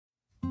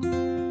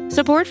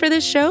Support for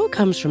this show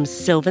comes from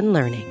Sylvan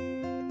Learning.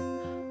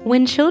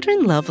 When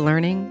children love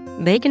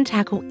learning, they can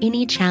tackle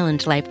any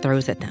challenge life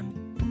throws at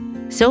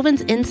them.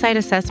 Sylvan's Insight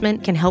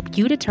Assessment can help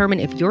you determine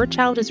if your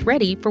child is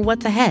ready for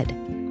what's ahead.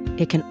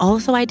 It can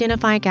also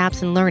identify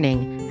gaps in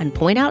learning and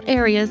point out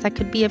areas that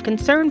could be of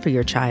concern for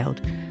your child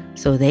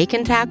so they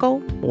can tackle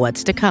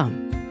what's to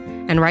come.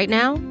 And right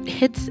now,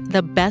 it's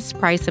the best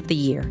price of the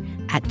year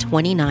at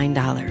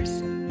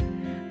 $29.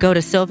 Go to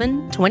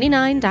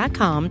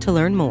sylvan29.com to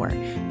learn more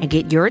and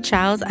get your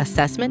child's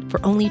assessment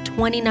for only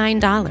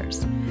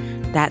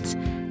 $29. That's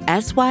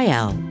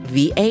SYLVAN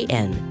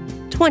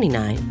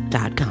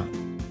 29.com.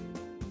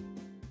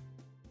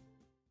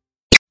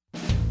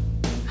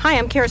 Hi,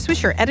 I'm Kara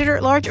Swisher,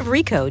 editor-at-large of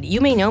Recode.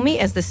 You may know me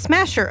as the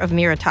smasher of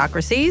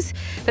meritocracies,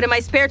 but in my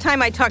spare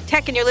time, I talk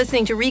tech, and you're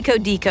listening to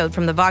Recode Decode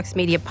from the Vox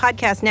Media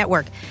Podcast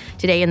Network.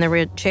 Today in the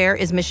red chair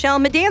is Michelle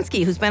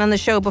Medansky, who's been on the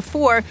show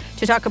before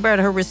to talk about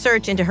her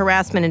research into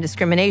harassment and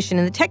discrimination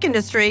in the tech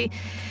industry,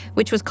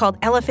 which was called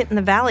Elephant in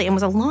the Valley and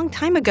was a long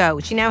time ago.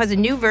 She now has a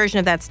new version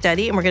of that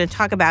study, and we're going to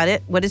talk about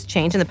it, what has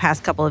changed in the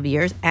past couple of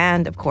years,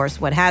 and, of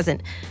course, what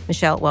hasn't.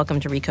 Michelle, welcome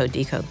to Recode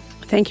Decode.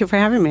 Thank you for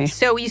having me.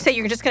 So you say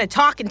you're just going to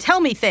talk and tell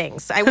me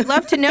things. I would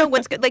love to know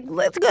what's good. Like,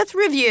 let's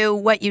review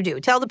what you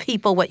do. Tell the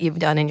people what you've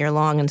done in your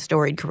long and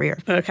storied career.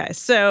 Okay.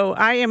 So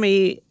I am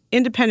a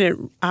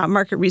independent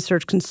market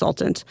research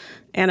consultant,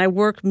 and I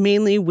work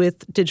mainly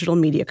with digital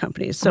media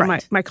companies. So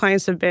my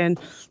clients have been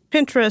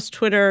Pinterest,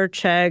 Twitter,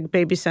 Chegg,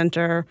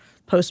 BabyCenter,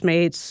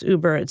 Postmates,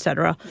 Uber, et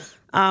cetera.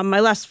 My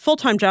last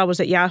full-time job was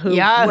at Yahoo.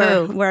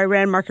 Where I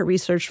ran market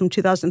research from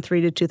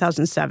 2003 to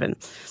 2007.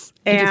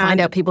 Did you find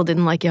out people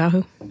didn't like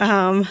Yahoo?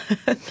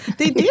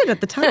 They did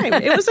at the time.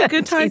 It was a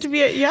good time to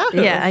be at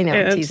Yahoo. Yeah, I know.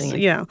 I'm teasing you.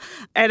 Yeah.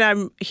 And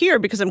I'm here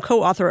because I'm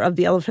co-author of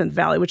The Elephant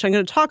Valley, which I'm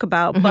going to talk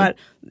about. Mm-hmm. But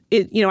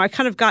I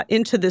kind of got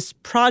into this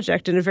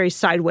project in a very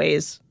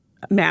sideways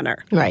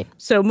manner. Right.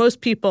 So most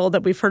people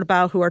that we've heard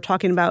about who are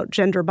talking about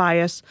gender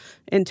bias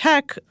in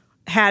tech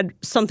had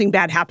something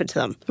bad happen to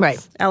them.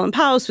 Right. Ellen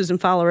Powell, Susan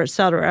Fowler, et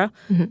cetera.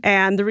 Mm-hmm.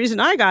 And the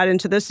reason I got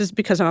into this is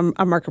because I'm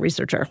a market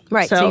researcher.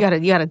 Right. So you got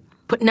to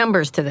put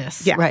numbers to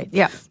this. Yeah. Right.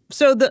 Yeah.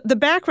 So the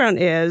background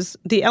is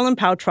the Ellen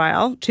Powell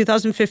trial,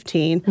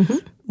 2015. Mm-hmm.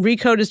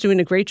 Recode is doing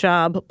a great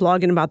job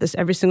blogging about this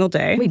every single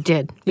day. We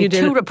did. We had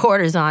two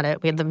reporters on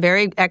it. We had the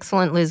very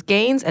excellent Liz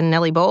Gaines and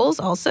Nellie Bowles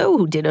also,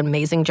 who did an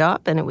amazing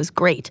job, and it was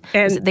great.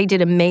 And they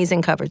did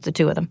amazing coverage, the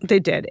two of them. They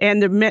did.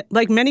 And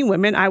like many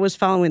women, I was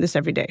following this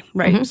every day,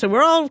 right? Mm-hmm. So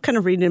we're all kind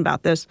of reading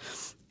about this.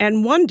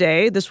 And one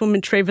day, this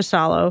woman, Trey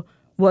Vassallo,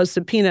 was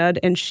subpoenaed,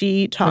 and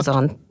she talked. Was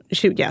on.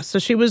 So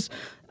she was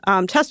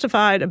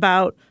testified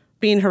about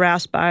being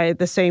harassed by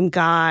the same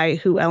guy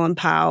who Ellen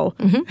Powell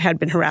had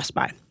been harassed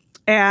by.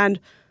 And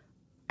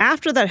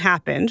after that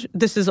happened,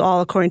 this is all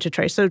according to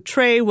Trey. So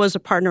Trey was a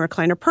partner at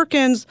Kleiner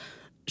Perkins.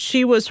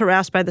 She was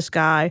harassed by this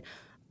guy.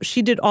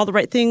 She did all the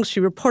right things. She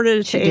reported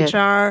it to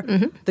HR.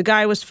 Mm-hmm. The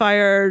guy was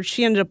fired.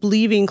 She ended up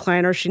leaving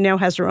Kleiner. She now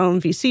has her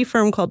own VC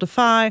firm called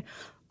Defy.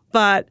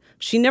 But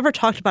she never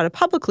talked about it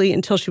publicly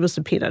until she was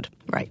subpoenaed.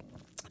 Right.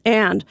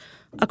 And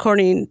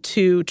according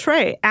to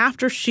Trey,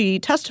 after she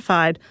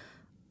testified,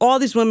 all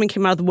these women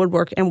came out of the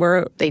woodwork and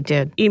were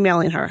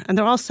emailing her. And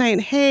they're all saying,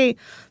 hey,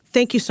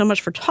 thank you so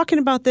much for talking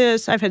about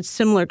this. I've had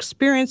similar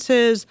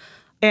experiences.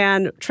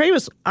 And Trey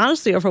was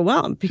honestly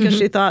overwhelmed because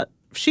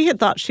she had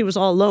thought she was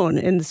all alone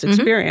in this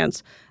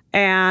experience.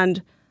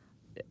 And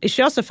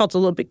she also felt a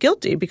little bit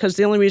guilty because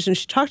the only reason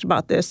she talked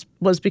about this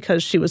was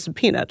because she was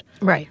subpoenaed.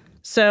 Right.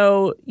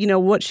 So,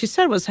 what she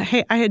said was,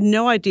 hey, I had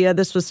no idea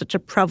this was such a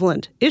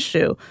prevalent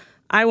issue.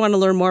 I want to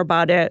learn more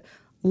about it.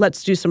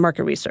 Let's do some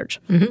market research.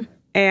 Mm-hmm.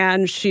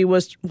 And she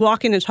was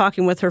walking and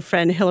talking with her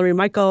friend, Hillary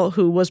Michael,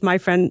 who was my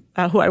friend,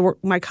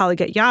 my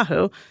colleague at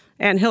Yahoo.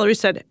 And Hillary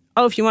said,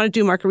 oh, if you want to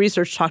do market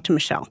research, talk to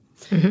Michelle.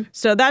 Mm-hmm.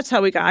 So that's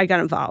how I got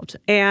involved.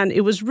 And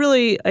it was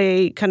really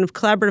a kind of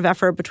collaborative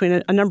effort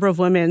between a number of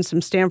women,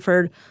 some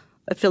Stanford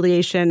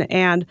affiliation,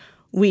 and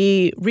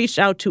we reached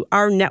out to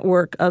our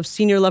network of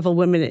senior-level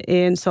women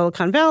in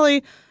Silicon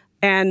Valley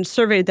and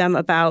surveyed them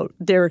about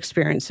their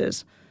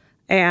experiences.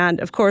 And,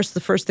 of course, the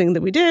first thing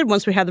that we did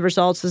once we had the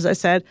results is I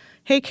said,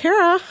 hey,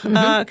 Kara,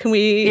 can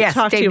we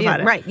talk to you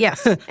about it? Right,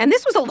 yes. And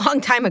this was a long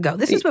time ago.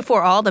 This was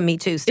before all the Me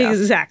Too stuff.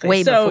 Exactly.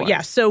 Way before.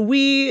 Yeah, so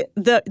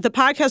the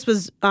podcast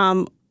was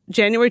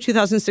January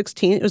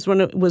 2016. It was when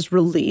it was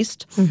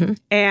released. Mm-hmm.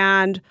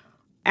 And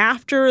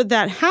after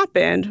that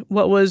happened,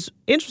 what was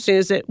interesting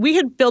is that we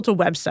had built a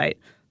website.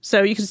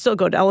 So you can still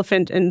go to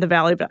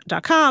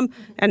elephantinthevalley.com,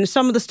 and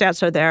some of the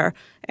stats are there.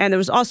 And there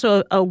was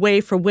also a way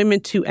for women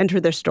to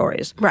enter their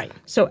stories. Right.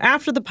 So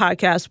after the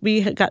podcast,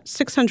 we had got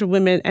 600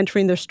 women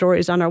entering their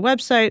stories on our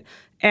website,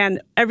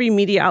 And every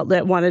media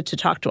outlet wanted to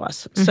talk to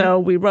us. So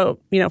we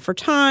wrote, for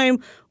Time.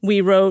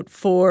 We wrote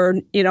for,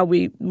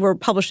 we were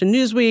published in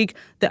Newsweek,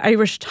 the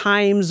Irish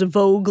Times,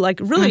 Vogue, like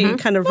really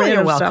kind of random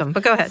You're welcome, stuff.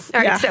 but go ahead.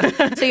 All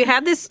right, so you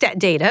had this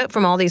data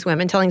from all these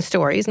women telling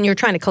stories, and you're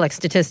trying to collect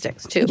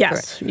statistics, too.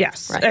 Yes, correct?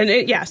 yes. Right. And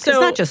it's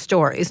not just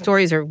stories.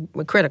 Stories are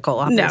critical,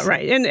 obviously. No,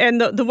 right.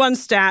 And the one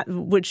stat,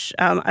 which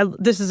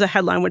this is a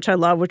headline which I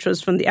love, which was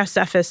from the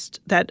SFist,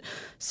 that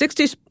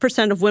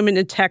 60% of women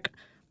in tech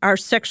are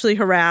sexually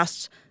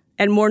harassed,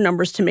 and more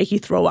numbers to make you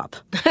throw up,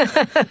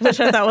 which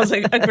I thought was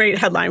a great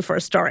headline for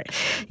a story.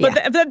 But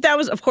that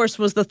was, of course,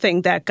 was the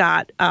thing that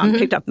got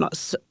picked up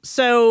most.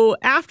 So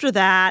after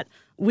that,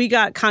 we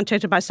got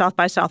contacted by South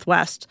by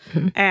Southwest,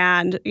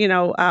 and,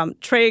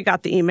 Trey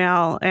got the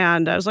email,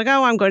 and I was like,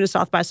 I'm going to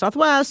South by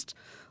Southwest.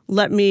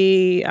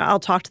 I'll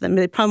talk to them.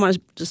 They probably want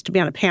us to be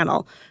on a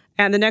panel.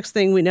 And the next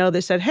thing we know, they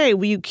said, hey,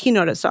 will you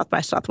keynote at South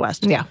by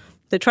Southwest? Yeah.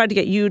 They tried to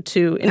get you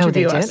to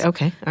interview they us. did?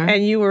 Okay. All right.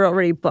 And you were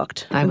already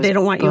booked. They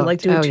don't want you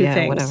doing two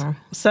things. Whatever.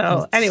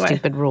 So anyway.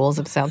 Stupid rules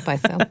of South by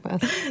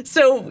Southwest.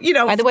 So,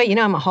 By the way,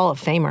 I'm a Hall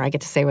of Famer. I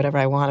get to say whatever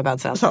I want about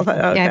South by Southwest.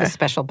 Okay. Yeah, I have a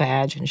special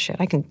badge and shit.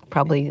 I can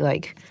probably,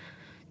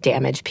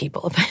 damage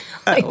people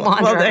if I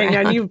wander around.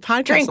 And you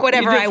podcast, drink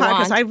whatever I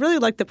want. I really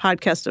like the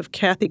podcast of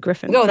Kathy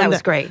Griffin. Oh, that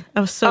was great.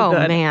 That was so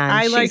good. Oh, man.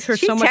 I like her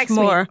so much texts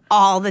more. Me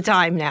all the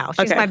time now.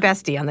 She's Okay. my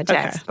bestie on the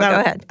text. Okay. Go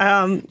ahead.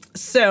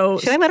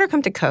 Should I let her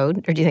come to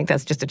Code, or do you think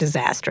that's just a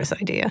disastrous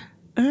idea?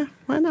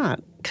 Why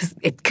not? Because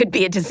it could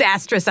be a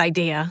disastrous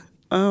idea.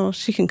 Oh,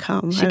 she can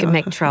come. She can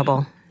make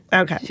trouble.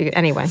 Okay.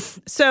 Anyway.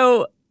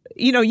 So,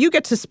 you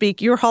get to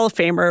speak. You're a Hall of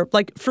Famer.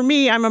 Like, for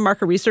me, I'm a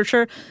market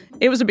researcher.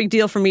 It was a big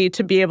deal for me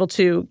to be able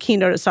to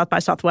keynote at South by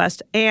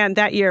Southwest. And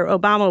that year,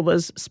 Obama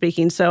was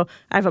speaking. So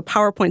I have a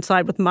PowerPoint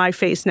slide with my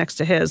face next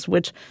to his,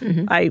 which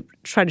I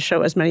try to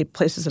show as many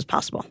places as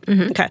possible.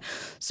 Okay.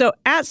 So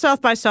at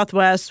South by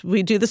Southwest,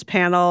 we do this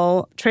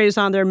panel. Trey's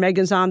on there.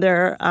 Megan's on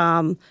there.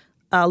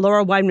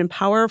 Laura Weidman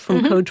Power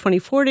from Code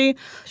 2040.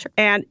 Sure.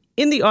 And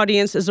in the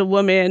audience is a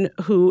woman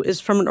who is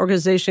from an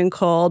organization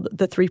called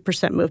the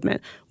 3% Movement,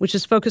 which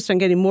is focused on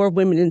getting more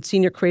women in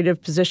senior creative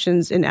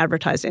positions in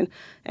advertising.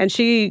 And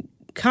she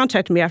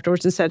contacted me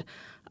afterwards and said,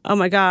 oh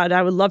my God,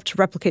 I would love to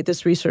replicate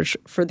this research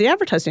for the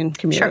advertising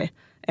community. Sure.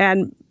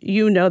 And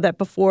that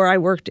before I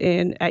worked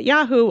at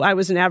Yahoo, I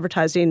was in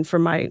advertising for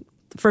my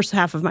first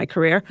half of my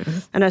career,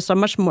 and I saw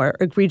much more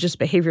egregious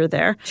behavior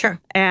there. Sure.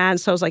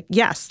 And so I was like,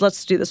 yes,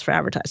 let's do this for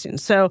advertising.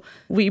 So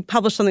we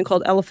published something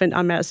called Elephant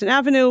on Madison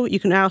Avenue. You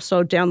can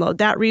also download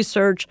that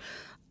research.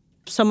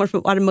 Someone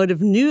from Automotive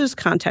News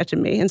contacted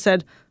me and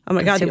said, oh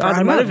my God, the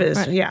automotive is.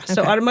 Right. Yeah. Okay.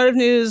 So Automotive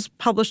News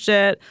published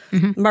it,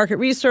 market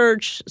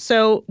research.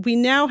 So we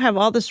now have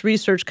all this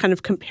research kind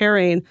of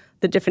comparing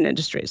the different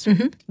industries.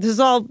 This is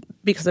all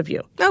because of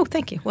you. Oh,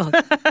 thank you. Well,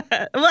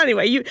 Well,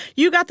 anyway,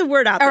 you got the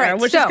word out there,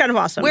 which is kind of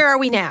awesome. Where are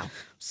we now?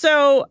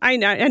 So I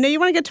know you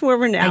want to get to where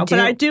we're now, but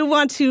I do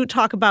want to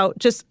talk about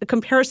just a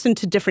comparison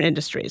to different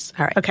industries.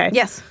 All right. Okay.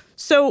 Yes.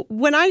 So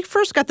when I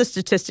first got the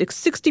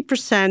statistics,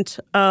 60%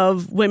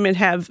 of women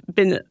have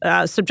been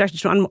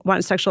subjected to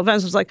unwanted sexual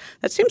events. I was like,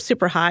 that seems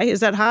super high. Is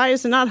that high?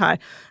 Is it not high?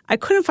 I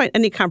couldn't find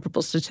any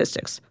comparable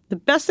statistics. The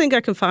best thing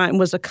I could find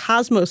was a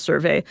Cosmo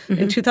survey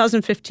in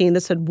 2015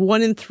 that said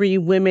 1 in 3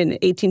 women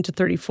 18 to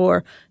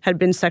 34 had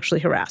been sexually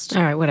harassed.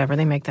 All right, whatever.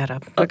 They make that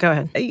up. But go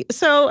ahead.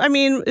 So,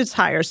 it's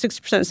higher.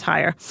 60% is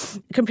higher.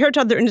 Compared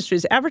to other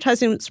industries,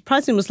 advertising,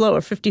 surprisingly, was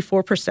lower,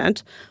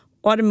 54%.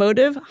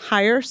 Automotive,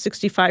 higher,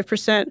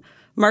 65%.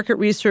 Market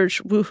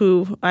research,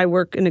 woohoo, I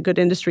work in a good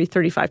industry,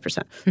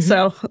 35%.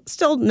 So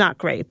still not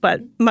great,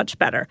 but much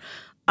better.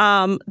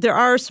 There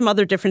are some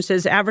other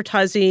differences.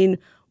 Advertising,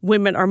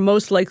 women are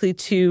most likely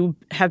to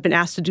have been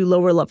asked to do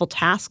lower level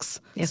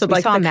tasks. Yes, so we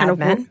saw the kind of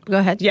Men. Go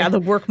ahead. Yeah, the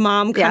work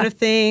mom kind of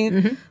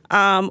thing.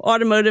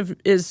 Automotive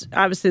is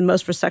obviously the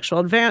most for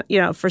sexual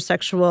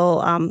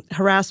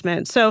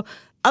harassment. So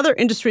other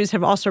industries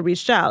have also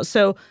reached out.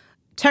 So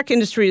tech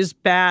industry is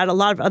bad. A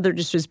lot of other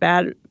industries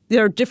bad.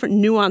 There are different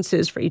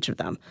nuances for each of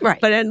them. Right.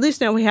 But at least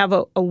now we have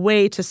a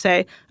way to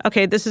say,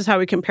 okay, this is how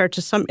we compare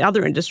to some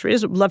other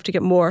industries. We'd love to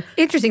get more.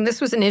 Interesting. This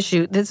was an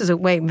issue. This is a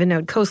way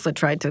Vinod Khosla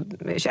tried to.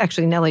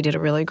 Actually, Nellie did a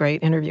really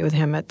great interview with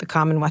him at the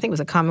Commonwealth. I think it was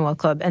a Commonwealth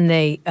Club, and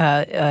they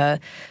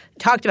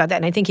talked about that.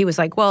 And I think he was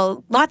like,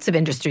 well, lots of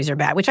industries are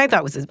bad, which I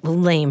thought was a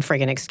lame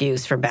friggin'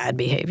 excuse for bad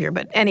behavior.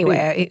 But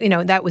anyway,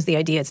 that was the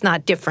idea. It's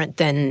not different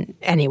than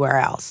anywhere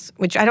else,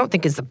 which I don't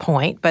think is the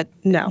point. But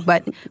no.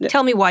 But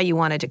tell me why you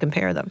wanted to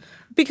compare them.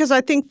 Because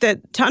I think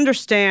that to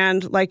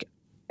understand,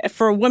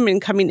 for a woman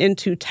coming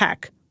into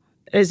tech,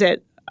 is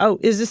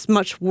this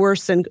much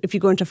worse than if you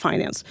go into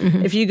finance,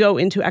 if you go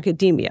into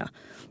academia?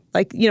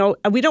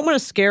 We don't want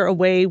to scare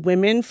away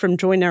women from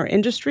joining our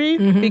industry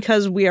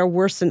because we are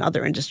worse than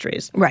other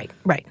industries. Right.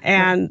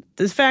 And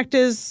the fact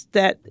is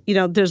that,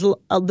 there's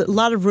a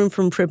lot of room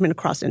for improvement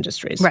across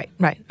industries.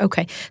 Right.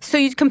 Okay. So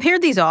you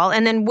compared these all,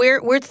 and then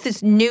where's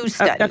this new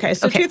study? Okay,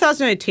 so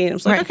 2018, it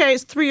was like, okay,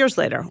 it's 3 years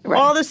later. Right.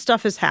 All this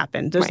stuff has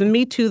happened. There's the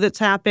Me Too that's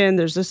happened.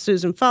 There's the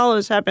Susan Fowler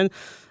that's happened.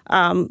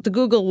 The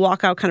Google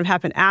walkout kind of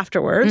happened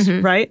afterwards,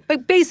 right?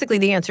 But basically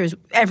the answer is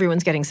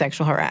everyone's getting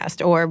sexual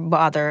harassed or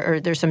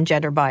there's some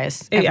gender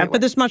bias everywhere. Yeah,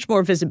 but there's much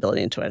more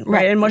visibility into it,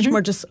 right? And much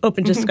more just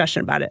open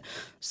discussion about it.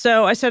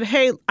 So I said,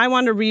 hey, I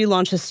want to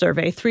relaunch this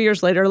survey. 3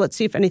 years later, let's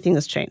see if anything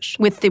has changed.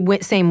 With the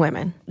same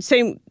women?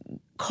 Same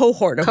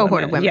cohort of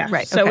women. Yeah.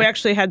 Right. So we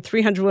actually had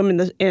 300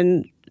 women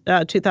in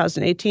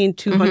 2018,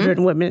 200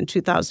 women in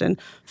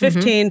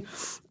 2015.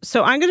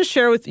 So I'm going to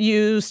share with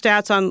you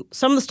stats on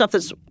some of the stuff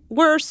that's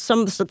worse, some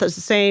of the stuff that's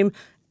the same,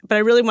 but I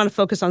really want to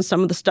focus on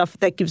some of the stuff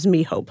that gives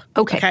me hope.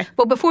 Okay.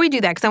 Well, before we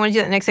do that, because I want to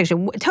do that next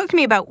section, talk to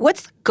me about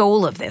what's the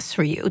goal of this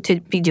for you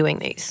to be doing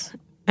these?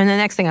 And the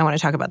next thing I want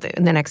to talk about,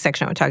 in the next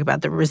section, I want to talk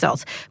about the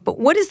results. But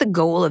what is the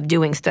goal of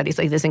doing studies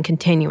like this and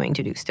continuing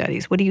to do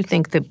studies? What do you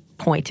think the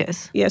point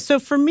is? Yeah, so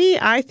for me,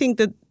 I think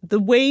that the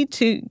way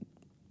to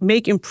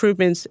make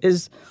improvements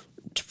is,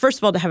 first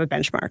of all, to have a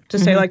benchmark, to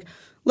say, like,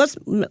 let's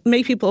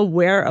make people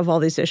aware of all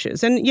these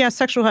issues. And yeah,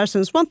 sexual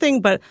harassment is one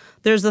thing, but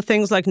there's the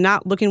things like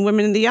not looking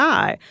women in the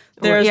eye.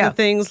 There's the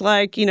things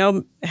like,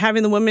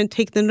 having the women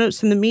take the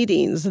notes in the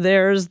meetings.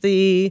 There's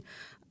the,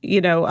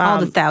 all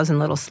the 1,000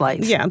 little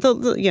slides. Yeah,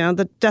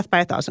 the death by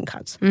 1,000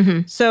 cuts.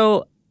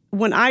 So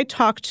when I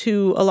talk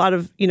to a lot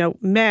of,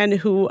 men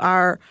who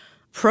are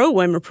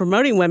pro-women,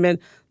 promoting women,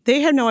 they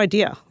have no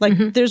idea. Like,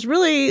 there's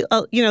really,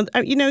 you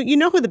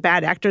know who the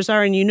bad actors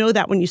are, and you know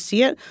that when you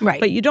see it. Right.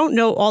 But you don't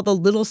know all the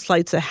little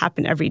slights that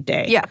happen every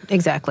day. Yeah,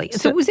 exactly.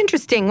 So it was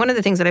interesting. One of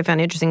the things that I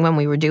found interesting when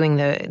we were doing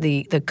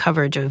the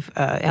coverage of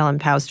Ellen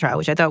Pau's trial,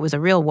 which I thought was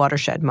a real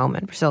watershed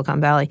moment for Silicon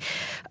Valley,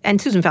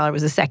 and Susan Fowler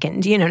was the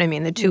second. You know what I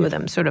mean? The two of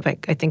them, sort of, I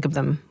think of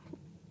them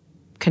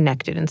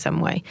connected in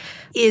some way,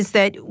 is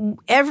that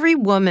every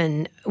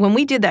woman, when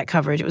we did that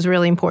coverage, it was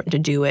really important to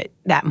do it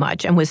that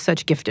much and with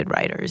such gifted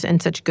writers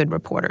and such good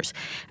reporters,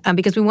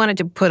 because we wanted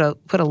to put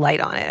a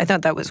light on it. I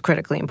thought that was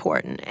critically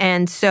important.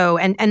 And so,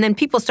 and then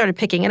people started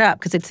picking it up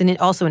because it's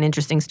also an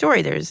interesting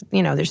story. There's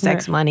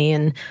sex, money,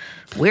 and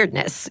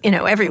weirdness,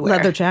 everywhere.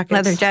 Leather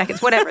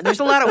jackets, whatever. There's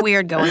a lot of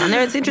weird going on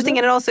there. It's interesting,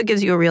 and it also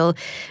gives you a real,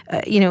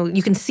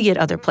 you can see it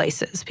other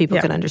places. People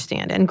can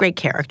understand, and great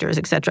characters,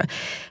 etc.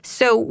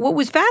 So what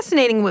was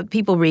fascinating with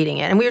people reading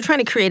it, and we were trying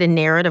to create a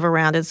narrative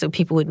around it so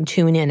people would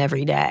tune in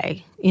every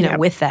day,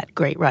 with that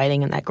great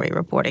writing and that great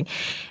reporting.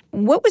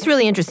 What was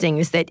really interesting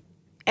is that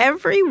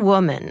every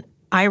woman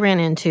I ran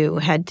into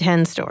had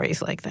 10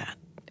 stories like that.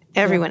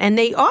 Everyone. And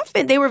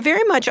they were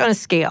very much on a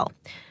scale.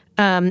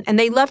 And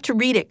they loved to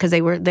read it because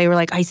they were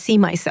like, I see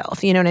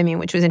myself, you know what I mean,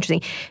 which was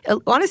interesting.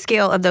 On a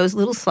scale of those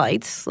little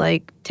slights,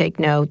 like take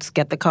notes,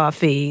 get the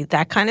coffee,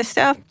 that kind of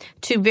stuff,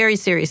 to very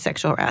serious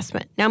sexual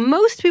harassment. Now,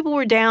 most people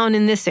were down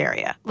in this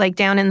area, like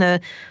down in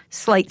the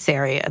slights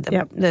area,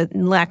 the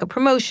lack of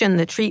promotion,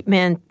 the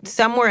treatment,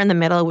 somewhere in the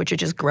middle, which are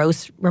just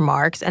gross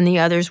remarks, and the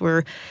others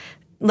were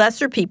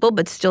lesser people,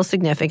 but still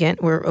significant,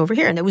 were over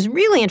here. And it was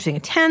really interesting.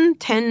 10,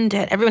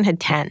 everyone had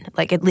 10,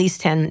 like at least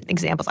 10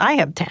 examples. I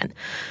have 10,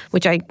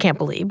 which I can't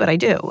believe, but I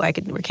do. I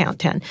could recount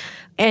 10.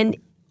 And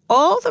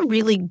all the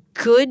really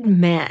good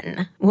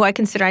men, who I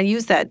consider, I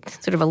use that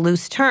sort of a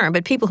loose term,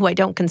 but people who I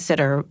don't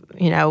consider,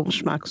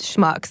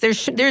 schmucks.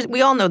 There's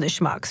we all know the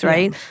schmucks,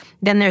 right? Yeah.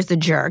 Then there's the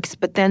jerks,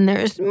 but then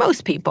there's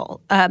most people.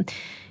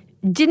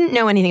 Didn't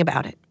know anything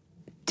about it.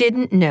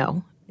 Didn't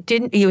know.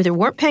 Either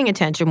weren't paying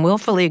attention,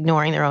 willfully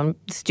ignoring their own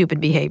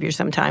stupid behavior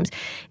sometimes,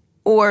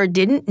 or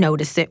didn't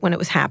notice it when it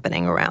was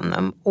happening around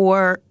them,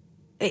 or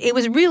it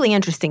was really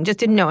interesting, just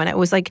didn't know. And it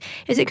was like,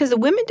 is it because the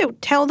women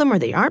don't tell them, or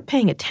they aren't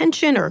paying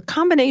attention, or a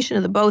combination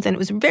of the both? And it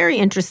was very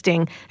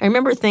interesting. I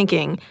remember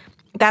thinking,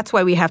 that's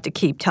why we have to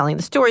keep telling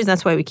the stories, and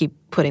that's why we keep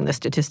putting the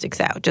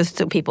statistics out, just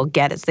so people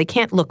get it. So they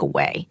can't look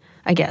away,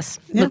 I guess.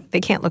 Yeah. They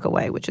can't look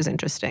away, which is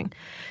interesting.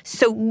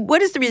 So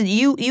what is the reason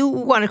you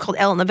want to call it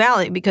Ellen in the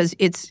Valley? Because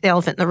it's the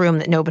elephant in the room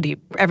that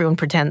everyone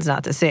pretends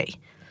not to see.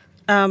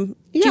 Do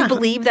you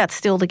believe that's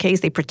still the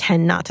case? They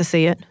pretend not to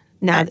see it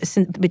now,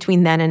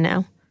 between then and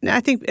now? I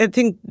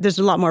think there's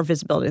a lot more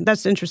visibility.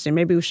 That's interesting.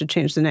 Maybe we should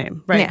change the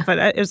name, right? Yeah.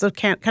 But it's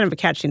kind of a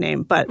catchy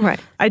name. But right.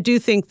 I do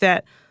think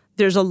that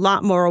there's a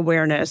lot more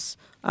awareness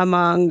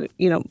among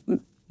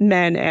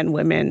men and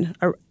women,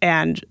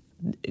 and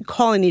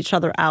calling each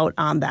other out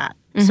on that.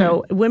 Mm-hmm.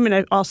 So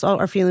women also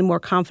are feeling more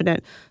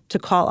confident to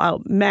call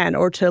out men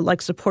or to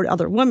support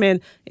other women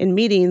in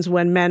meetings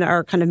when men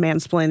are kind of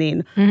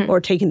mansplaining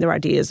or taking their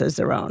ideas as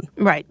their own.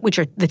 Right, which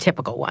are the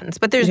typical ones.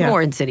 But there's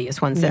more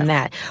insidious ones than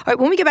that. All right,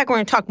 when we get back, we're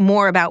going to talk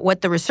more about what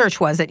the research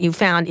was that you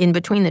found in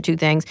between the two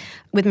things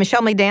with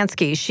Michelle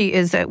Maidansky. She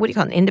is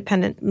an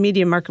independent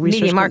media market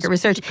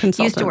research consultant.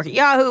 Used to work at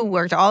Yahoo,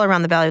 worked all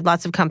around the Valley with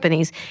lots of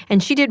companies.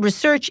 And she did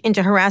research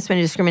into harassment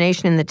and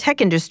discrimination in the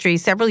tech industry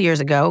several years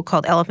ago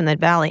called Elephant in the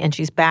Valley, and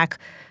she's back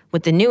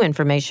with the new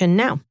information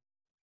now.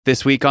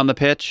 This week on The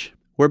Pitch,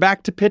 we're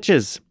back to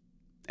pitches.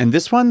 And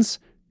this one's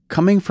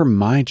coming from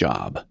my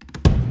job.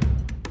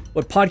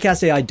 What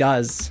Podcast AI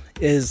does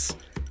is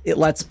it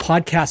lets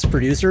podcast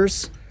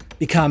producers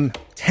become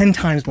 10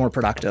 times more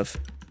productive.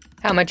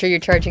 How much are you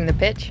charging the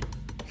pitch?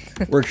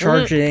 We're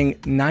charging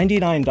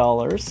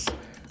 $99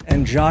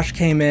 And Josh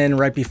came in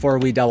right before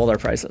we doubled our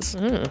prices.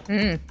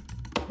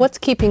 What's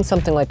keeping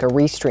something like a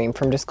Restream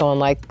from just going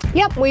like,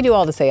 yep, we do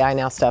all this AI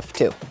now stuff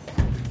too?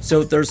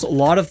 So there's a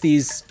lot of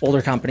these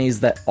older companies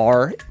that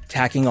are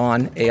tacking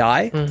on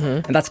AI,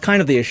 and that's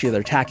kind of the issue.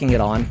 They're tacking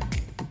it on.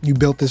 You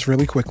built this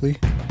really quickly.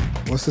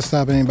 What's to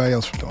stop anybody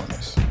else from doing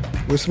this?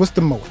 What's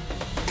the moat?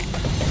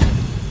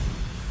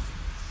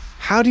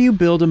 How do you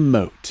build a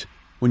moat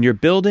when you're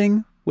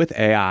building with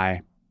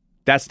AI?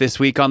 That's This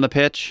Week on The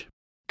Pitch.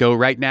 Go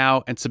right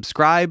now and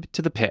subscribe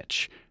to The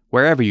Pitch,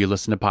 wherever you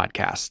listen to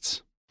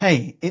podcasts.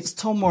 Hey, it's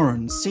Tom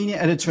Warren, senior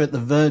editor at The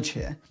Verge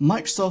here.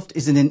 Microsoft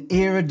is in an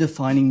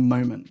era-defining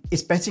moment.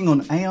 It's betting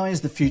on AI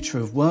as the future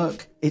of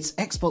work, its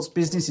Xbox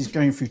business is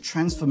going through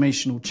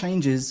transformational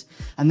changes,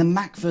 and the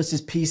Mac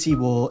versus PC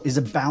war is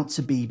about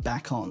to be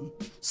back on.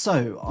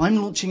 So, I'm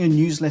launching a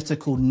newsletter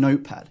called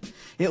Notepad.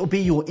 It'll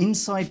be your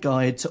inside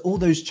guide to all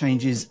those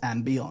changes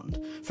and beyond.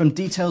 From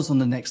details on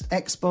the next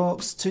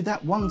Xbox, to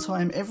that one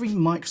time every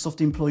Microsoft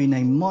employee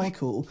named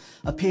Michael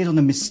appeared on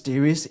a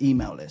mysterious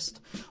email list.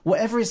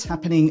 Whatever is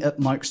happening at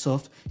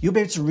Microsoft, you'll be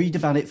able to read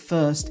about it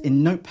first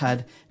in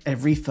Notepad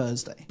every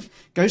Thursday.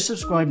 Go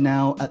subscribe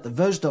now at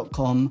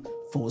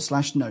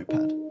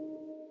theverge.com/notepad.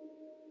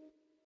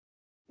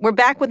 We're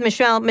back with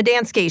Michelle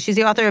Medansky. She's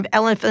the author of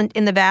Elephant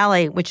in the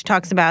Valley, which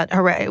talks about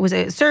it was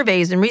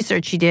surveys and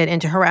research she did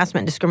into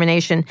harassment and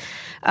discrimination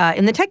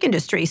in the tech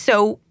industry.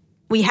 So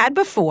we had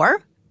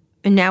before,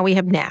 and now we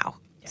have now.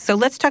 So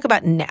let's talk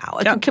about now.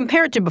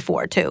 Compare it to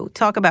before, too.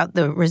 Talk about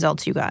the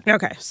results you got.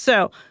 Okay,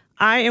 so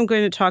I am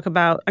going to talk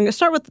about, I'm going to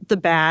start with the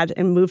bad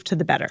and move to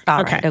the better.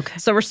 All right, okay.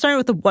 So we're starting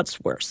with the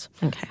what's worse.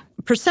 Okay.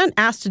 Percent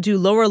asked to do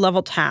lower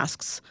level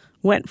tasks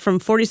went from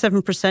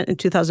 47% in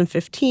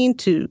 2015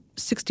 to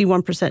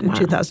 61% in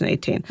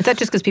 2018. Is that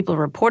just because people are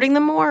reporting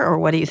them more, or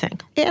what do you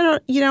think? I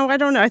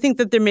don't know. I think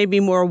that they may be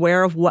more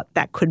aware of what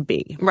that could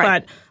be.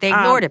 Right. But they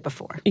ignored it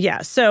before.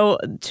 Yeah. So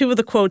two of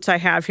the quotes I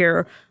have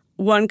here,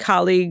 one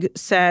colleague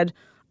said,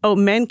 "Oh,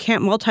 men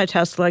can't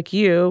multitask like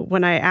you,"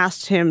 when I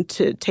asked him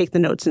to take the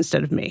notes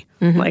instead of me.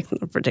 Like,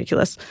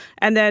 ridiculous.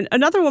 And then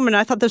another woman,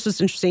 I thought this was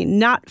interesting,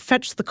 not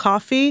fetch the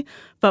coffee,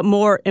 but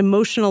more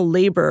emotional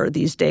labor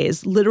these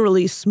days,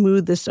 literally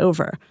smooth this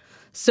over.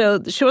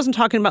 So she wasn't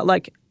talking about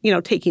like,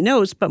 taking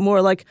notes, but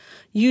more like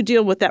you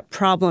deal with that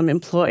problem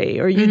employee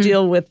or you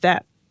deal with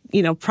that,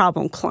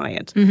 problem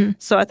client.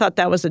 So I thought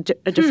that was a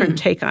different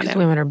take on it.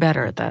 Women are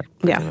better at that.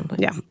 Yeah.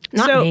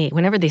 Not me.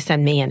 Whenever they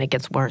send me in, it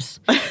gets worse.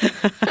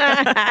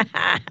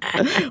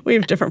 We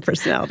have different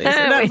personalities.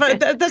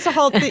 But that's a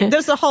whole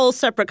there's a whole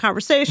separate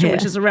conversation,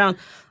 which is around,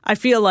 I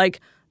feel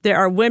like there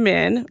are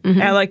women,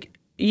 like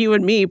you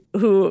and me,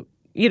 who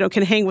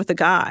can hang with the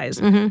guys,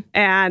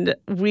 and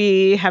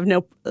we have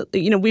no,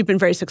 we've been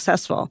very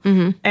successful,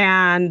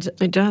 and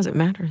it doesn't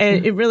matter.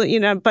 And it really,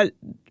 but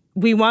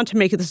we want to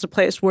make this a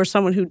place where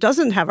someone who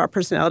doesn't have our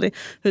personality,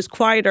 who's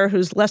quieter,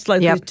 who's less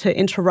likely to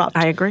interrupt,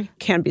 I agree,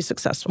 can be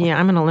successful. Yeah,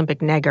 I'm an Olympic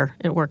negger.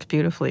 It works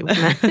beautifully with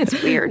that.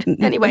 It's weird.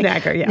 Anyway,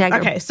 negger.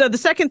 Okay, so the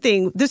second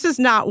thing, this is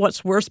not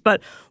what's worse,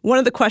 but one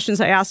of the questions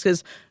I ask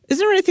is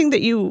there anything that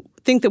you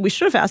think that we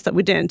should have asked that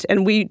we didn't?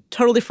 And we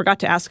totally forgot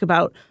to ask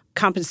about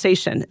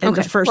compensation in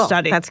the first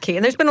study. That's key.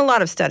 And there's been a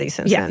lot of studies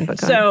since then. But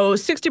so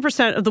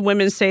 60% of the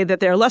women say that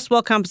they're less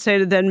well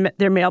compensated than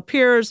their male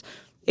peers.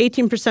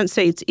 18%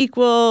 say it's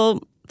equal,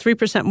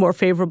 3% more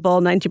favorable,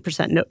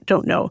 19%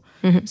 don't know.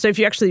 So if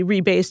you actually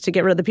rebase to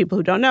get rid of the people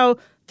who don't know,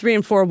 3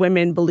 in 4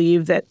 women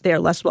believe that they're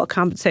less well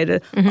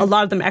compensated. A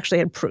lot of them actually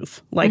had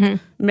proof, like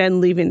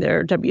men leaving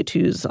their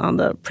W-2s on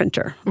the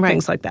printer,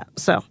 things like that.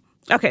 So,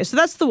 okay, so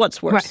that's the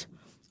what's worse. Right.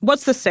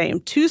 What's the same?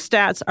 Two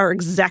stats are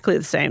exactly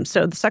the same.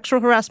 So the sexual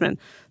harassment,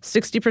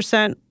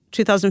 60%,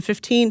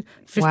 2015,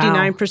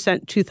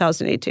 59%,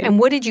 2018. And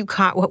what did you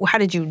how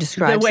did you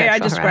describe the way I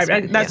sexual described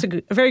it? harassment? That's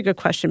a very good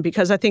question,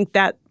 because I think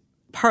that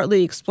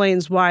partly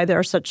explains why there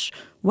are such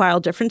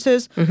wild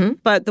differences.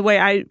 But the way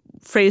I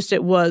phrased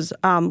it was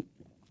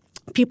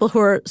people who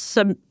are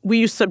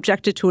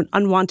subjected to an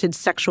unwanted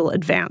sexual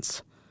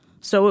advance.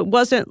 So it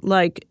wasn't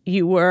like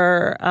you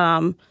were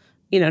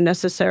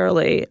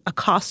necessarily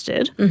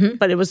accosted,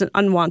 but it was an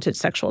unwanted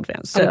sexual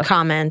advance. So, a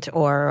comment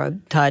or a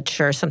touch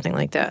or something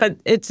like that.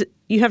 But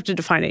you have to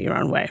define it your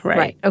own way, right?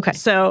 Right, okay.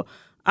 So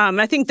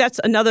I think that's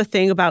another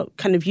thing about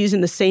kind of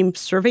using the same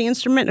survey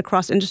instrument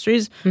across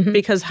industries,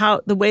 because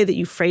the way that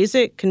you phrase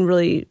it can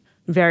really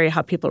vary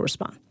how people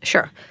respond.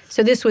 Sure.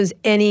 So this was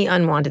any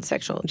unwanted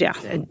sexual. Yeah.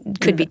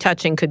 Could be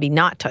touching, could be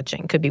not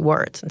touching, could be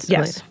words and stuff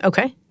like that.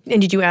 Okay.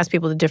 And did you ask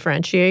people to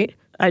differentiate?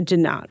 I did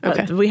not.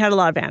 But we had a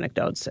lot of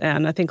anecdotes,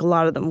 and I think a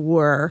lot of them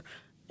were,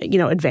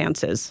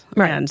 advances.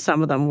 Right. And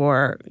some of them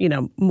were,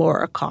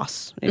 more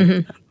accosts.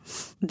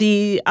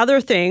 The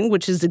other thing,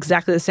 which is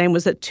exactly the same,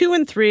 was that 2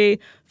 in 3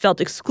 felt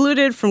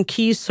excluded from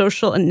key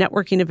social and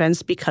networking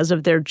events because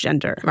of their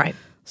gender. Right.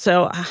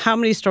 So how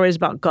many stories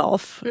about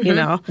golf,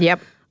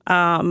 Yep.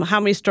 How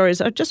many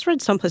stories? I just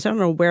read someplace, I don't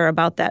know where,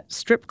 about that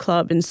strip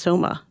club in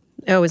Soma.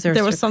 Oh, is there?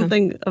 There was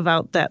something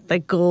about that,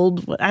 like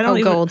gold. I don't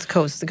even. Gold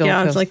Coast, the Gold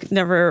Coast. Yeah, it's like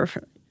never.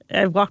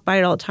 I walked by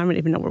it all the time. I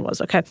didn't even know where it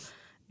was. Okay,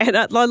 And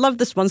I love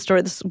this one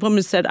story. This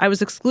woman said, I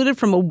was excluded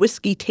from a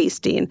whiskey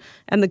tasting,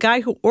 and the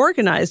guy who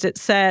organized it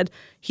said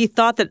he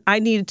thought that I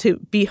needed to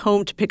be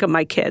home to pick up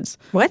my kids.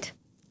 What?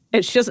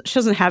 And she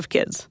doesn't have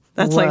kids.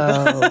 That's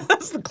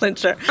that's the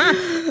clincher.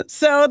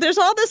 So there's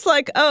all this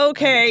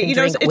okay,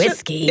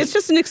 whiskey. It's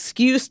just an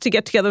excuse to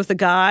get together with the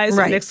guys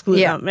and exclude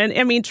them. And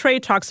I mean,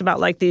 Trey talks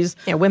about these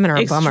women are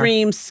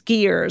extreme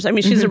skiers. I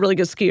mean, she's a really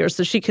good skier,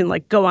 so she can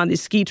go on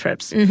these ski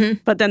trips.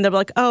 But then they're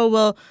like, oh,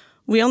 well,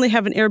 we only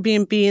have an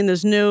Airbnb and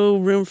there's no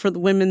room for the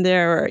women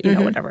there,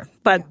 or, whatever.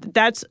 But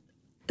that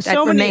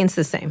remains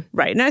the same.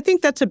 Right. And I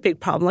think that's a big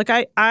problem.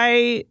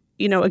 I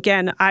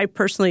again, I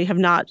personally have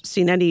not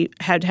seen any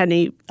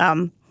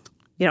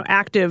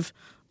active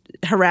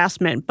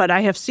harassment, but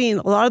I have seen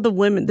a lot of the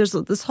women. There's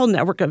this whole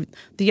network of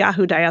the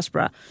Yahoo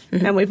diaspora,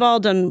 and we've all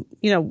done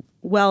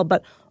well.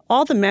 But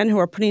all the men who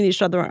are putting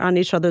each other on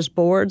each other's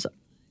boards,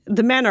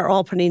 the men are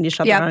all putting each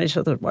other on each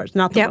other's boards,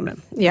 not the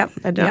women. Yep,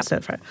 I did not say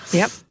it right.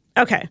 Yep.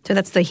 Okay. So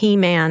that's the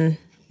He-Man,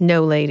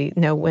 no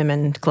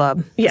women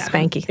club. Yeah,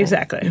 spanky thing.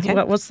 Exactly. Okay.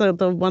 What's the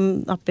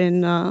one up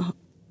in?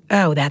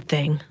 That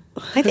thing.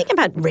 I think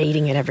about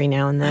raiding it every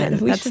now and then.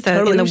 That's in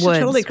the woods.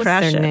 Totally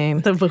crash What's their it. name?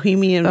 The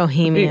Bohemian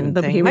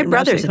thing. My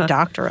brother's Rhapsody. a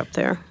doctor up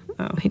there.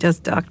 Oh. He does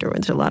doctor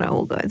with a lot of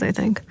old guys, I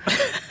think.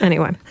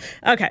 Anyway.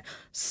 Okay.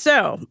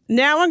 So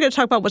now I'm going to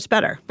talk about what's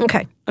better.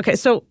 Okay. Okay.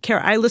 So,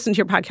 Kara, I listen to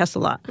your podcast a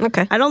lot.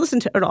 Okay. I don't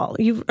listen to it at all.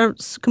 You are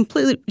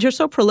you're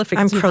so prolific.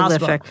 I'm it's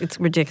impossible. prolific. It's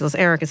ridiculous.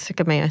 Eric is sick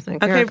of me, I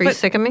think. Okay, Eric, are you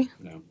sick of me?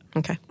 No.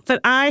 Okay. But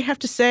I have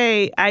to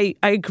say, I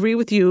agree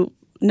with you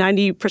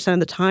 90% of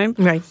the time.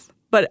 Right.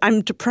 But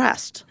I'm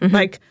depressed.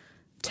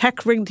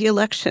 Tech rigged the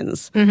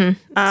elections.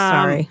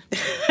 Sorry.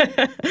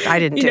 I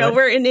didn't do it.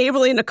 We're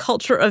enabling a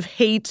culture of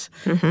hate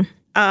and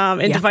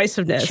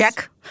divisiveness.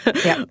 Check.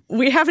 Yeah.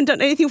 We haven't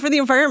done anything for the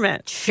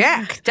environment.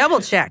 Check.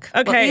 Double check.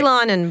 Okay. Well,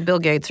 Elon and Bill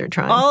Gates are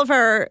trying. All of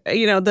our,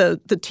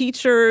 the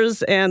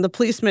teachers and the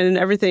policemen and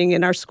everything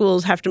in our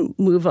schools have to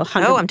move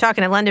 100. Oh, I'm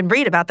talking to London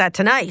Breed about that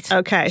tonight.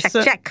 Okay.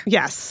 Check.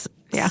 Yes.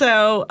 Yeah.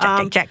 So,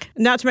 check.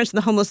 Not to mention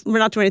the homeless. We're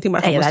not doing anything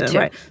about homelessness, that too.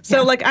 right?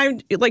 So,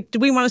 do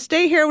we want to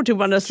stay here? Do we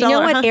want to sell? You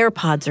know what?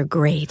 AirPods are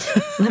great.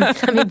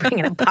 let me bring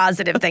in a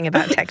positive thing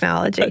about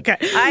technology. Okay.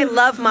 I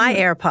love my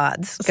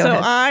AirPods. Go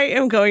ahead. I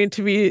am going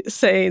to be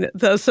saying,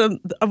 so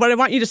what I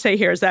want you to say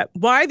here is that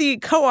why the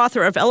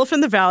co-author of Elephant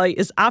in the Valley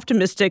is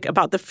optimistic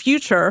about the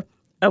future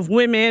of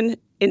women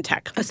in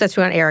tech. So that's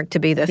you want Eric to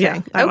be the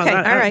thing. Yeah, All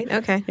right.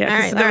 Okay. Yeah, all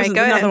right. There was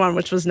Go another ahead. one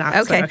which was not.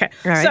 Okay. So,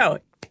 All right. So,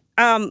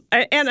 and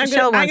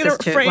Michelle I'm going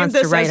to frame wants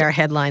this to write as, our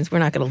headlines. We're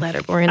not going to let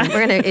her. We're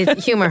going to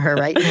humor her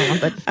right now.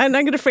 But and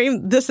I'm going to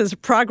frame this as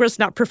progress,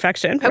 not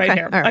perfection, right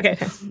here. All right,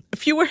 okay.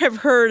 Fewer have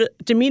heard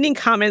demeaning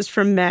comments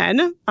from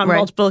men on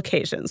multiple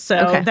occasions.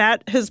 So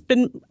that has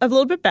been a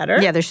little bit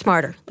better. Yeah, they're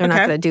smarter. They're not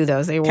going to do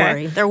those. They're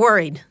worried. They're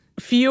worried.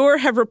 Fewer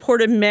have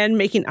reported men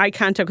making eye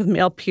contact with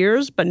male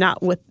peers, but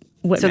not with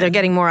women. So they're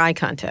getting more eye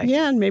contact.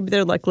 Yeah, and maybe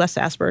they're less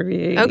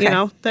Asperger.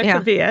 Okay. That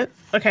could be it.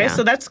 Okay,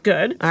 so that's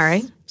good. All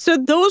right. So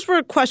those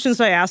were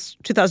questions I asked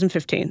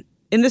 2015.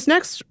 In this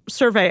next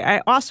survey, I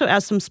also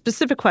asked some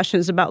specific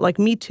questions about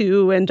Me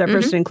Too and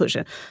diversity and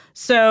inclusion.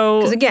 So,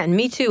 because again,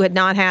 Me Too had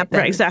not happened.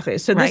 Right, exactly.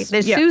 So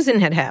Susan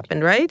had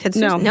happened, right?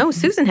 No,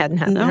 Susan hadn't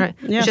happened. No. Right.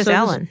 Yeah, It's just so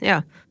Ellen.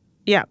 Yeah.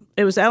 Yeah,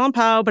 it was Ellen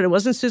Powell, but it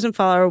wasn't Susan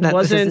Fowler. That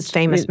was wasn't this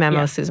famous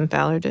memo Susan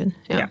Fowler did.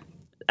 Yeah.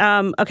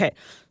 Okay.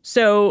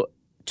 So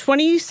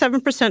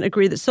 27%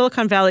 agree that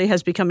Silicon Valley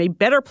has become a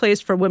better place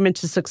for women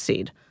to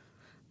succeed.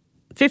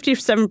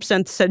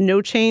 57% said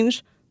no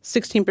change.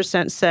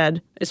 16% said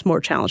it's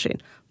more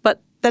challenging.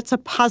 But that's a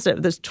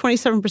positive. There's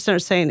 27% are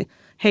saying,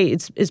 hey,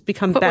 it's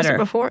become what better. What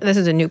was it before? This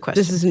is a new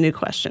question. This is a new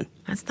question.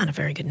 That's not a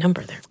very good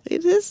number there.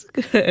 It is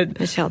good.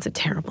 Michelle, it's a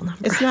terrible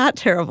number. It's not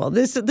terrible.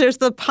 There's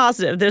the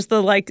positive. There's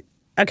the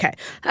okay.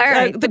 All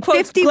right. The quote,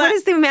 50, what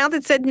is the amount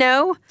that said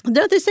no?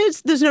 No, they say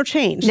there's no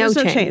change. No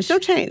change. No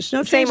change.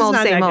 Same old,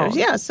 same old.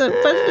 Yeah,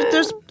 but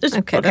there's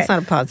okay, that's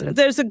not a positive.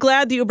 There's a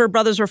glad the Uber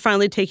brothers were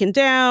finally taken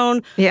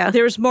down. Yeah.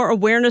 There's more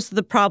awareness of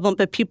the problem,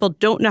 but people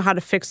don't know how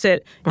to fix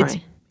it.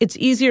 It's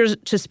easier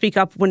to speak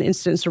up when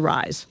incidents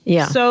arise.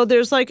 Yeah. So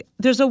there's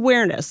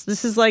awareness.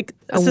 This is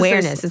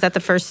awareness. Is that the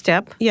first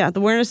step? Yeah, the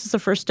awareness is the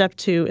first step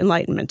to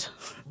enlightenment.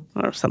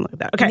 Or something like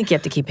that. Okay. I think you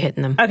have to keep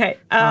hitting them. Okay.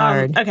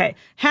 Hard. Okay.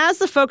 Has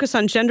the focus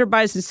on gender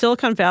bias in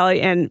Silicon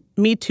Valley and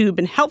Me Too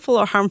been helpful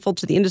or harmful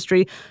to the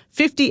industry?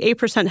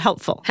 58%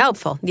 helpful.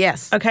 Helpful,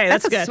 yes. Okay,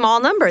 that's good. a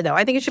small number, though.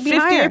 I think it should be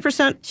higher.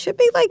 58%. Should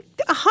be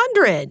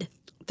 100.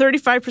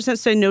 35%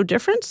 say no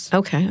difference.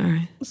 Okay, all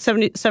right.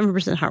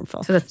 77%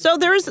 harmful. So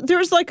there's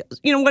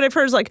what I've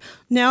heard is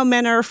now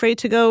men are afraid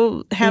to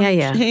go have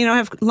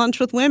have lunch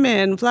with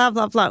women, blah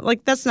blah blah.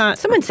 That's not.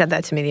 Someone said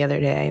that to me the other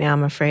day. Now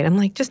I'm afraid. I'm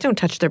like, just don't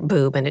touch their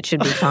boob and it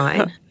should be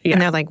fine. And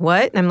they're like,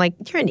 what? And I'm like,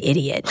 you're an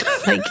idiot.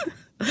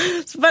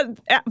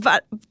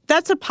 But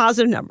that's a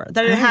positive number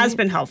that it has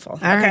been helpful.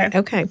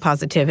 Okay.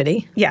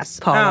 Positivity. Yes.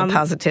 Paula,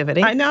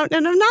 positivity. I know.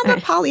 And I'm not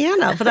a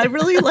Pollyanna, but I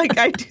really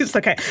I do.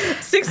 Okay.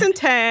 6 in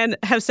 10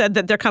 have said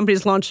that their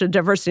companies launched a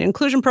diversity and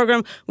inclusion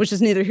program, which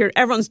is neither here.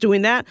 Everyone's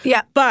doing that.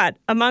 Yeah. But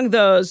among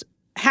those,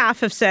 half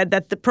have said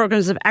that the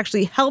programs have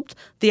actually helped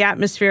the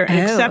atmosphere and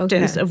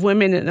acceptance of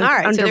women in All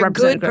right, underrepresented so they're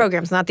good group.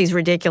 programs, not these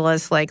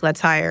ridiculous, like, let's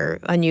hire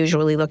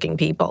unusually looking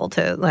people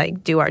to,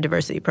 like, do our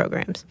diversity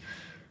programs.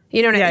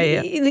 You know what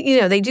I mean?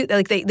 You know, they do,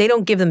 like, they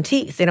don't give them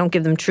teeth. They don't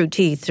give them true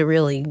teeth to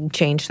really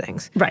change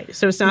things. Right.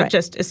 So it's not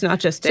just So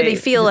they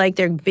feel like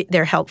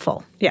they're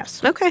helpful.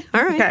 Yes. Okay.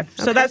 All right. Okay.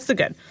 So that's the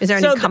good. Is there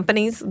any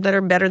companies that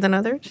are better than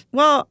others?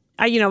 Well,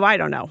 I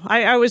don't know.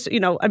 I was,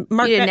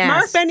 Mark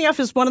Benioff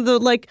is one of the,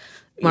 like,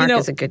 Mark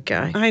is a good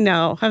guy. I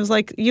know. I was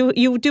like,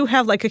 you do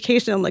have, like,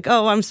 occasionally, I'm like,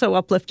 oh, I'm so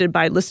uplifted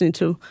by listening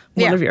to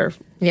one of your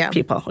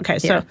people. Okay.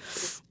 So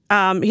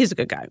he's a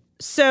good guy.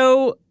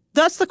 So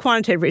that's the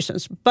quantitative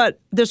reasons. But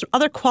there's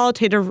other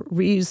qualitative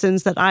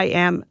reasons that I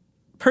am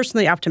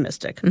personally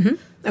optimistic.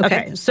 Mm-hmm.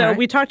 Okay. So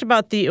we talked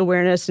about the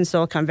awareness in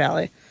Silicon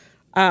Valley.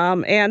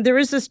 And there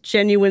is this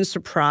genuine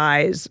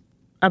surprise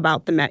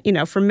about the men,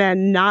 for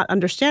men not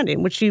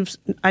understanding, which you've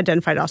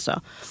identified also.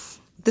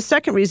 The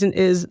second reason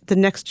is the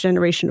next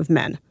generation of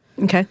men.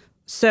 Okay.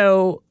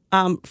 So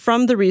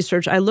from the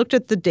research, I looked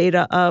at the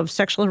data of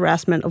sexual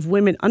harassment of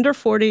women under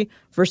 40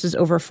 versus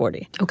over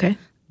 40. Okay.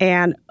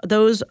 And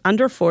those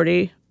under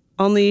 40,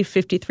 only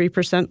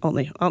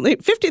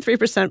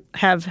 53%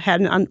 have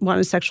had an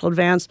unwanted sexual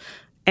advance,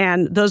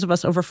 and those of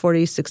us over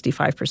 40,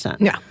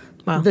 65%. Yeah.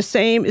 Wow. The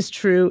same is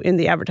true in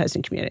the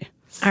advertising community.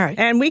 All right.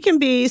 And we can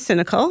be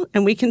cynical,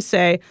 and we can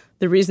say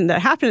the reason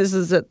that happens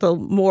is that the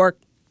more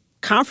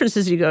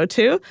conferences you go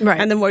to,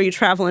 and the more you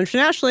travel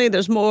internationally,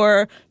 there's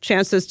more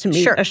chances to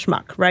meet a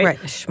schmuck, right? Right,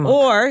 a schmuck.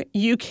 Or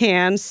you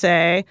can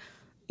say,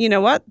 you know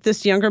what,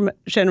 this younger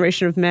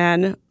generation of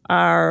men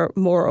are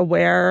more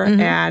aware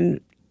and,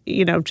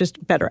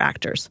 just better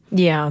actors.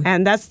 Yeah.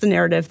 And that's the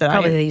narrative that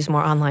Probably they use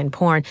more online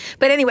porn.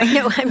 But anyway,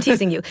 no, I'm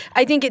teasing you.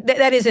 I think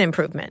that is an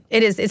improvement.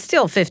 It is. It's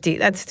still 50.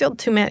 That's still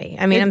too many.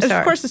 I mean, I'm sorry.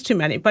 Of course it's too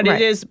many, but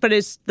it is. But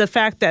it's the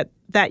fact that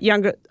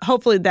younger,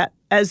 hopefully that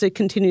as it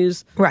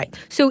continues. Right.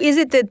 So is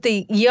it that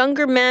the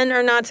younger men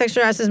are not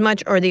sexually harassed as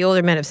much, or the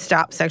older men have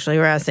stopped sexually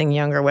harassing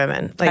younger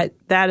women? Like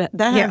that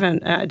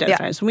haven't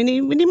identified. Yeah. So we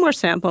need more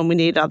sample, and we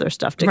need other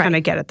stuff to kind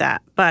of get at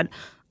that. But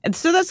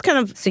so that's kind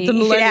of the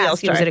millennial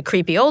story. Was it a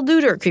creepy old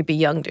dude or a creepy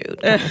young dude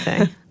kind of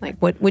thing? Like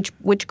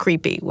which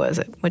creepy was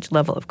it? Which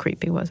level of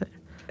creepy was it?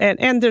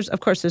 And there's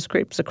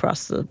creeps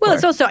across the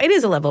board. Well, it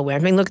is a level where, I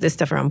mean, look at this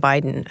stuff around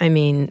Biden. I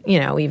mean,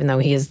 even though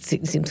he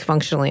seems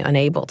functionally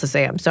unable to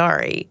say I'm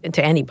sorry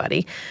to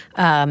anybody,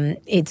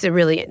 it's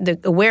the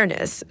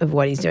awareness of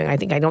what he's doing. I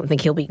don't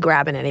think he'll be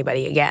grabbing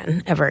anybody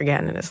ever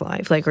again in his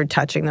life, or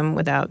touching them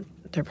without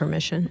their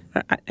permission.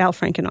 Al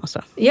Franken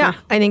also. Yeah,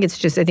 I think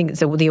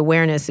the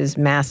awareness is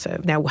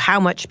massive. Now,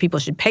 how much people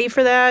should pay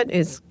for that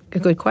is a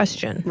good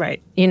question.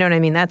 Right. You know what I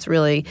mean? That's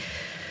really...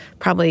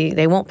 Probably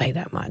they won't pay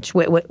that much.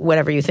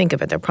 Whatever you think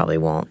of it, they probably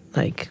won't.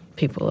 Like,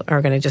 people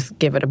are going to just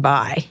give it a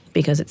buy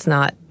because it's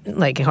not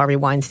like Harvey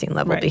Weinstein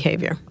level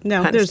behavior.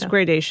 No, there's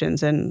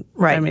gradations, and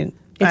I mean,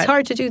 it's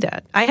hard to do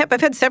that. I've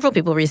had several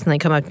people recently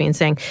come up to me and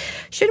saying,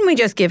 "Shouldn't we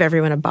just give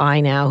everyone a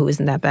buy now who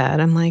isn't that bad?"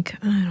 I'm like,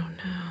 I don't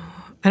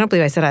know. I don't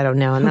believe I said I don't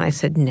know, and then I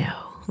said no,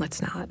 let's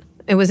not.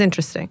 It was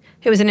interesting.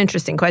 It was an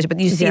interesting question,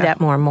 but you see that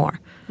more and more.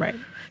 Right.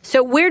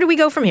 So where do we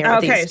go from here?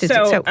 Okay,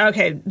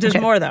 there's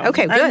more though.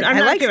 Okay, good. I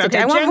like it.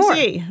 I want more.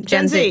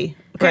 Gen Z.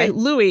 Okay, right.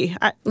 Louis.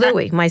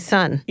 Louis, my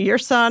son. Your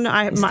son.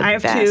 I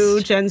have two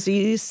Gen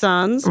Z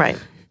sons. Right.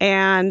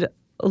 And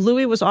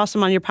Louis was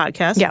awesome on your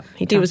podcast. Yeah,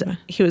 he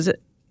was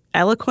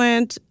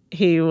eloquent.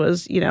 He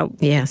was,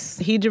 Yes.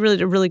 He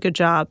did a really good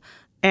job.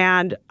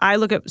 And I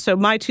look at,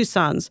 my two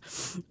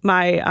sons,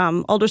 my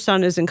older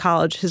son is in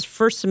college. His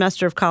first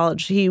semester of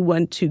college, he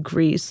went to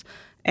Greece.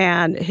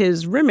 And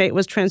his roommate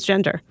was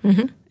transgender.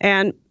 Mm-hmm.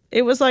 And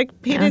it was like,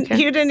 he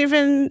didn't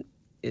even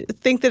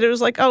think that it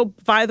was like, oh,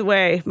 by the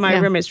way, my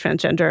roommate's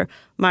transgender.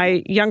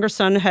 My younger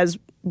son has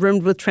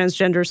roomed with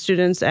transgender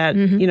students at,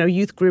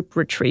 youth group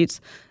retreats.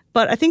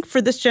 But I think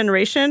for this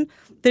generation,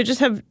 they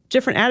just have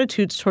different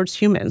attitudes towards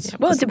humans. Yeah.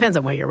 Well, it depends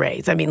on where you're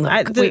raised. I mean,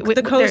 look,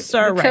 the coasts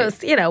are right.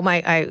 Coast,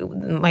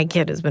 my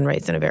kid has been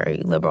raised in a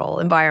very liberal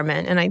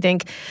environment, and I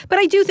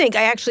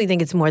actually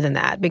think it's more than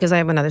that, because I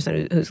have another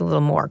son who's a little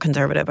more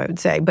conservative, I would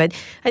say. But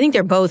I think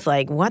they're both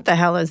like, what the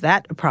hell is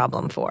that a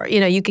problem for?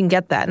 You can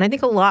get that, and I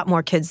think a lot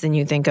more kids than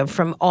you think of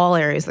from all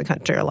areas of the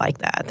country are like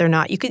that. They're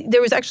not.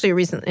 There was actually a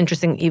recent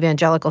interesting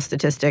evangelical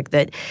statistic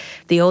that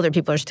the older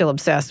people are still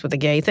obsessed with the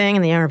gay thing,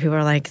 and the younger people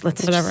are like,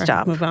 let's just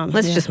stop. Move on.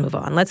 Let's just move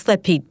on. Let's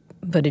let Pete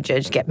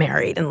Buttigieg get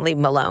married and leave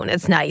him alone.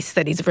 It's nice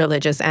that he's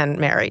religious and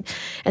married.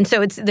 And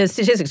so the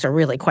statistics are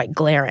really quite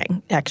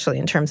glaring, actually,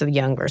 in terms of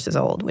young versus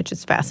old, which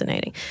is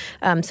fascinating.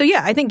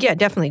 I think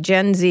definitely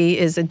Gen Z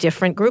is a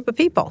different group of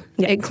people,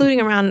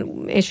 including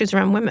around issues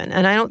around women.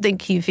 And I don't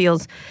think he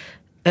feels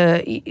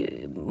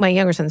my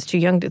younger son's too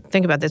young to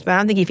think about this, but I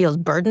don't think he feels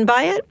burdened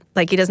by it.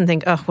 Like, he doesn't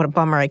think, oh, what a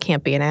bummer, I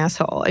can't be an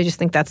asshole. I just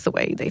think that's the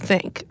way they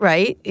think,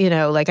 right?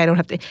 Like, I don't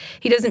have to,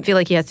 he doesn't feel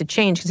like he has to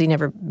change because he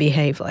never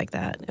behaved like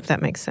that, if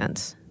that makes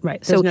sense.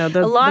 Right. So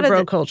the a lot bro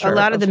of culture. A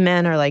lot of the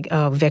men are like,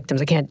 oh,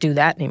 victims, I can't do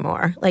that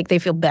anymore. Like, they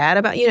feel bad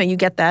about, you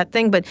get that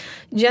thing, but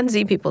Gen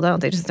Z people don't.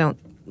 They just don't.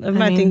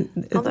 I think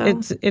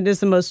it is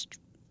the most,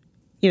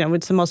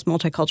 it's the most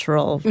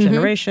multicultural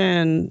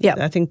generation. Yeah.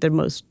 I think they're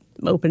most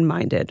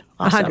open-minded.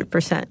 Also.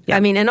 100%. Yeah. I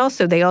mean, and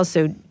also they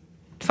also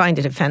find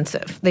it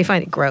offensive. They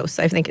find it gross,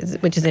 I think,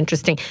 which is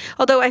interesting.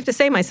 Although I have to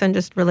say, my son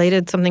just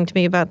related something to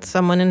me about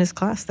someone in his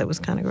class that was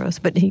kind of gross.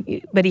 But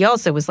he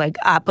also was like,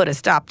 put a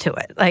stop to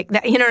it. Like,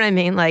 that, you know what I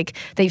mean? Like,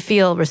 they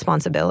feel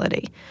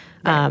responsibility.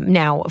 Right.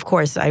 Now, of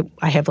course, I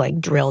have like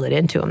drilled it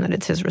into him that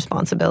it's his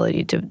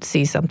responsibility to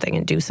see something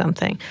and do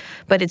something.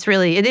 But it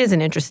is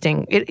an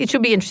interesting, it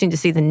should be interesting to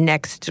see the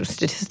next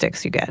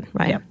statistics you get,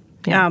 right? Yeah.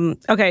 Yeah.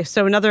 Okay,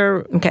 so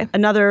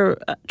another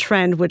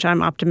trend which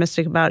I'm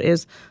optimistic about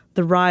is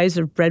the rise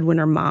of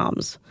breadwinner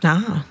moms.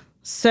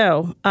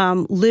 So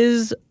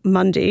Liz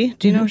Mundy,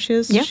 do you know who she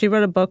is? Yeah. She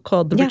wrote a book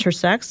called The Richer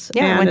Sex.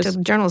 Yeah, I went to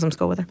journalism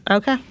school with her.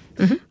 Okay.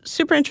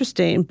 Super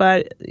interesting.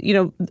 But,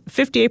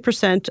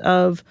 58%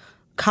 of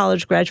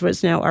college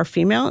graduates now are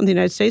female in the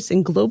United States,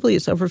 and globally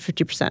it's over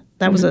 50%.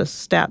 That was a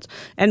stat.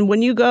 And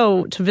when you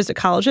go to visit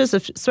colleges,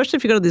 especially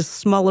if you go to these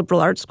small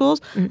liberal arts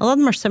schools, a lot of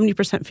them are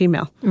 70%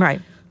 female.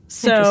 Right.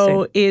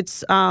 So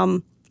it's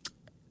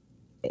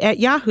at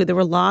Yahoo, there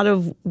were a lot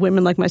of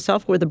women like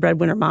myself who were the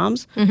breadwinner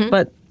moms.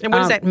 But and what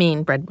does that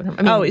mean,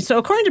 breadwinner? So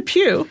according to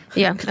Pew,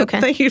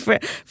 thank you for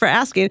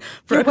asking.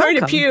 According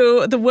to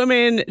Pew, the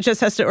woman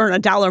just has to earn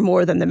 $1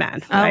 more than the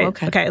man. Right? Oh,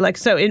 okay. Okay, like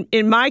so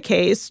in my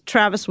case,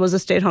 Travis was a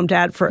stay-at-home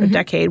dad for a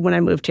decade when I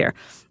moved here,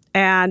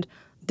 and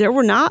there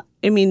were not.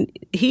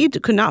 He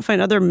could not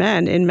find other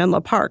men in Menlo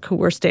Park who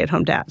were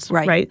stay-at-home dads.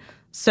 Right.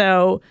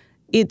 So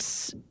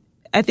it's,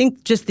 I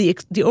think, just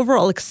the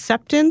overall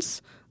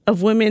acceptance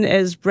of women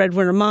as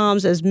breadwinner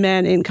moms, as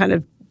men in kind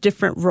of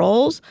different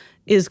roles,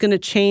 is going to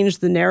change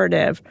the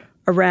narrative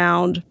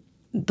around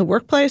the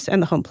workplace and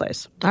the home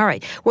place. All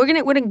right. We're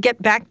gonna get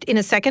back in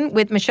a second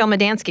with Michelle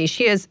Medansky.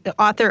 She is the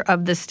author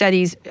of the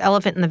studies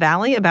Elephant in the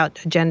Valley about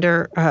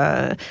gender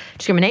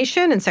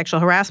discrimination and sexual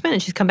harassment,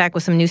 and she's come back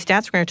with some new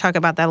stats. We're going to talk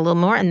about that a little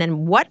more, and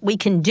then what we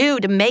can do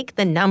to make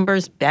the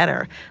numbers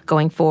better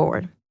going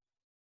forward.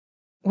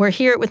 We're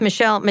here with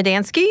Michelle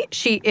Medansky.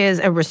 She is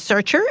a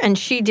researcher, and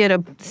she did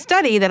a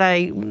study that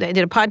I did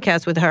a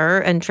podcast with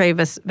her and Trey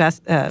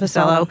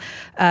Vasello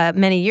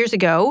many years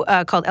ago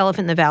called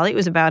Elephant in the Valley. It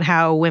was about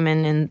how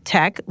women in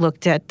tech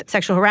looked at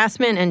sexual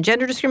harassment and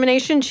gender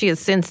discrimination. She has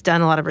since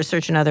done a lot of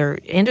research in other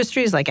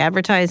industries like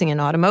advertising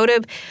and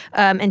automotive,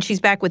 and she's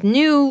back with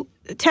new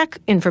tech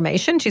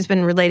information. She's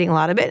been relating a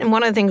lot of it, and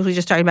one of the things we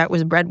just talked about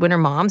was breadwinner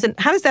moms. And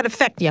how does that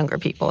affect younger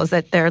people? Is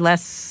that they're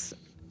less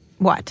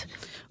what?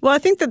 Well, I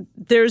think that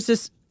there's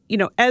this,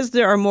 as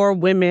there are more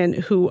women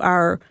who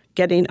are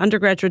getting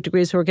undergraduate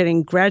degrees, who are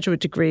getting graduate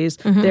degrees,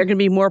 they're going to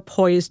be more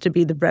poised to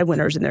be the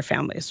breadwinners in their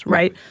families,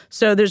 right?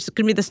 So there's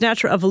going to be this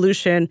natural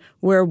evolution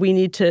where we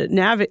need to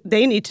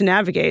they need to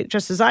navigate,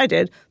 just as I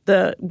did,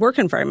 the work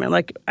environment.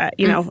 Like,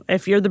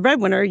 if you're the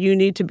breadwinner, you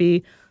need to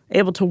be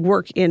able to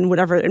work in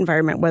whatever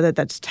environment, whether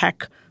that's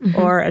tech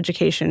or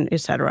education, et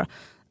cetera.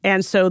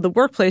 And so the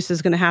workplace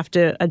is going to have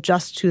to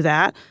adjust to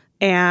that,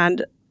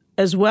 and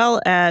as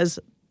well as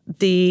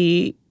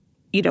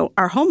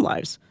our home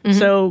lives.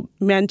 So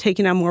men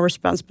taking on more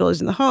responsibilities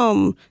in the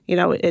home,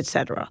 et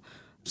cetera.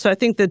 So I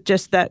think that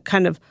just that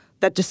kind of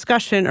that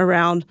discussion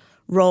around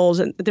roles,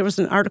 and there was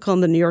an article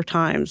in the New York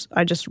Times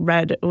I just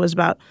read. It was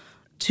about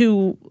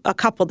a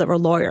couple that were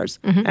lawyers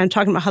and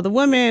talking about how the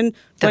woman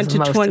went to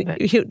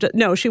 20.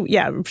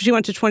 She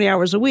went to 20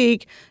 hours a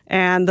week,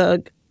 and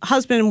the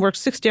husband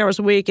works 60 hours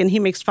a week, and he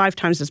makes 5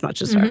 times as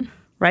much as her,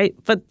 right?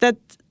 But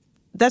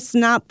that's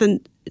not the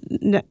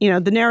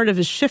narrative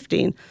is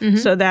shifting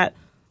so that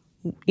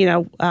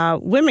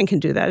women can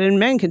do that and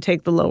men can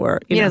take the lower.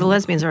 The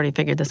lesbians already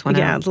figured this one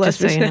out. The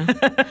lesbians.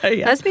 So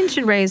Lesbians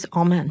should raise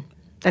all men.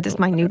 That is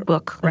my new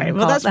book. Right.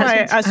 Well, that's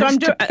why.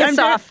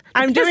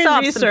 I'm doing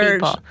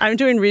research. I'm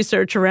doing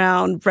research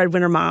around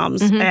breadwinner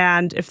moms,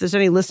 and if there's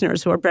any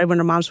listeners who are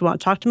breadwinner moms who want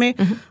to talk to me,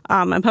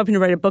 I'm hoping to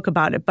write a book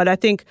about it. But I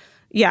think,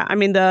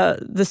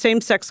 the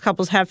same-sex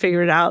couples have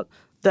figured it out.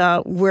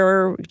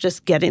 We're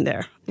just getting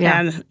there,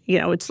 and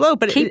it's slow,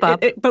 but keep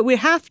up. But we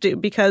have to,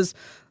 because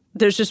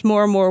there's just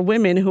more and more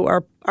women who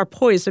are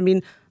poised.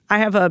 I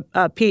have a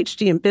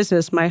PhD in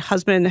business. My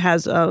husband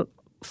has a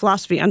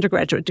philosophy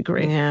undergraduate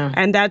degree,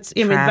 and that's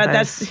but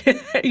that's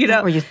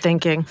What were you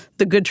thinking?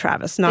 The good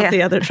Travis, not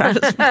the other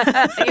Travis.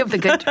 You have the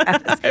good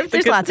Travis.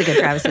 There's lots of good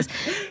Travises.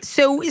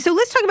 So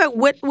let's talk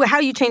about how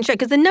you changed that,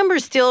 because the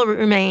numbers still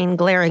remain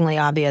glaringly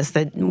obvious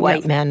that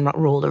white men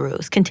rule the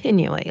roost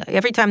continually.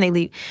 Every time they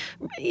leave,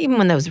 even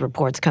when those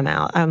reports come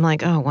out, I'm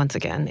like, oh, once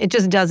again, it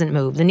just doesn't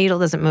move. The needle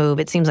doesn't move.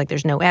 It seems like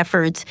there's no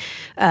efforts.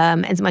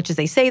 As much as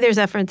they say there's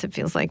efforts, it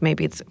feels like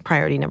maybe it's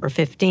priority number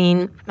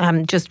 15.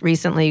 Just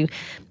recently,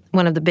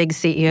 one of the big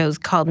CEOs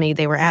called me.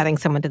 They were adding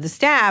someone to the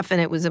staff,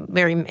 and it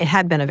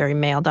had been a very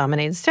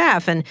male-dominated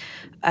staff. And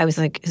I was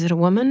like, "Is it a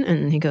woman?"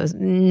 And he goes,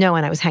 "No."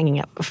 And I was hanging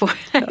up before.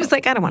 I was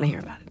like, "I don't want to hear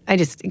about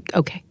it.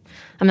 Okay,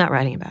 I'm not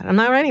writing about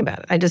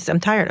it. I'm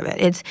tired of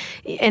it."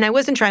 And I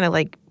wasn't trying to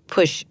like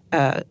push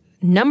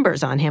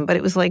numbers on him, but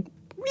it was like,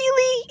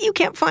 really? You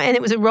can't find... And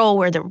it was a role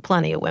where there were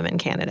plenty of women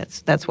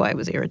candidates. That's why I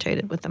was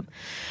irritated with them.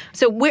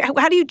 So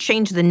how do you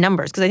change the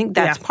numbers? Because I think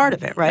that's part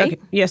of it, right?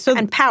 Okay. Yeah, so,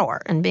 and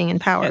power and being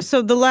empowered. Yeah,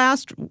 so the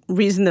last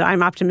reason that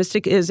I'm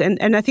optimistic is,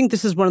 and I think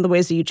this is one of the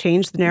ways that you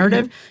change the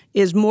narrative,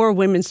 is more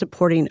women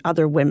supporting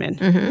other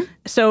women.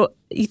 So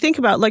you think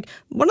about, like,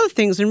 one of the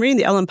things in reading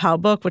the Ellen Powell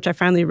book, which I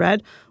finally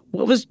read,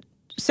 what was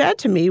sad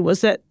to me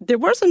was that there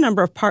was a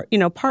number of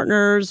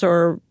partners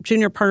or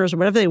junior partners or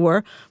whatever they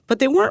were, but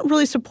they weren't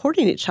really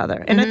supporting each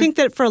other. And I think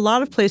that for a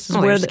lot of places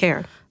where you're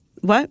scared.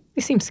 What?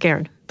 You seem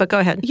scared, but go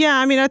ahead. Yeah,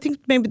 I mean, I think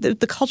maybe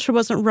the culture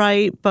wasn't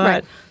right,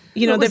 but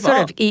they've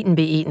sort of eat and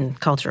be eaten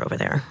culture over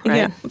there, right?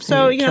 Yeah.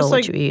 So you kill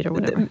what you eat or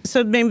whatever.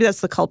 So maybe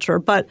that's the culture,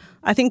 but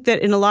I think that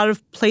in a lot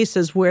of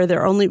places where there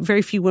are only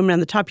very few women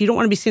on the top, you don't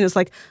want to be seen as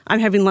like, I'm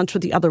having lunch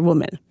with the other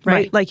woman,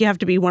 right? Like you have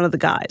to be one of the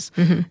guys.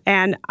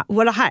 And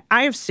what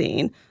I have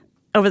seen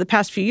over the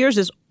past few years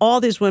is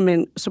all these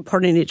women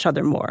supporting each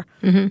other more.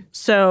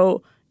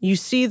 So you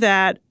see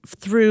that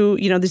through,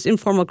 these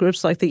informal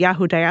groups like the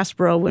Yahoo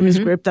Diaspora Women's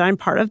Group that I'm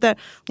part of, that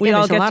we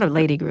all get... there's a lot of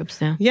lady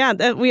groups now. Yeah,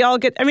 that we all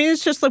get... I mean,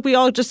 it's just like we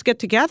all just get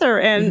together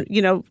and,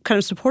 kind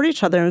of support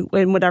each other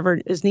in whatever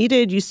is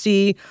needed. You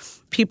see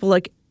people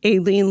like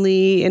Aileen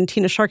Lee and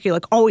Tina Sharkey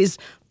like always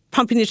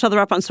pumping each other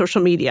up on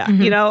social media,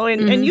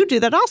 and you do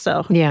that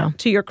also,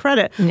 to your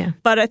credit. Yeah.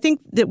 But I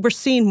think that we're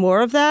seeing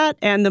more of that,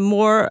 and the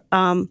more...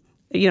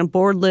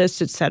 board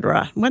lists, et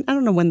cetera. I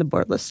don't know when the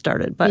board list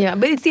started, but... Yeah,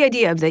 but it's the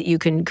idea that you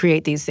can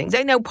create these things.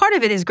 I know part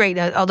of it is great,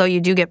 although you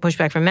do get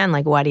pushback from men,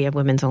 like, why do you have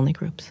women's-only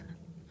groups?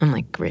 I'm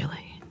like,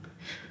 really?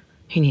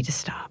 You need to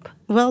stop.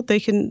 Well, they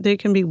can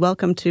be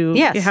welcome to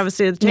have a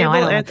seat at the table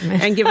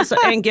and give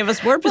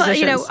us word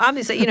positions. Well,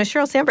 obviously,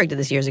 Sheryl Sandberg did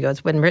this years ago. It's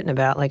been written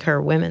about, like,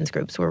 her women's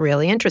groups were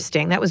really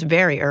interesting. That was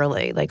very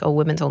early, like,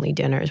 women's only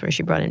dinners where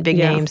she brought in big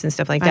names and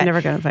stuff like that. I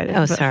never got invited.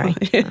 Oh, sorry.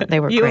 They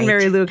were you great. And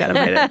Mary Lou got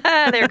invited.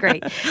 They're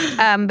great.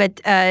 But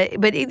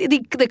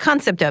the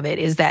concept of it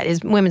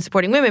is women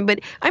supporting women.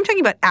 But I'm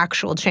talking about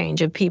actual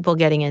change of people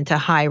getting into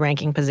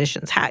high-ranking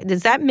positions.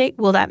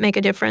 Will that make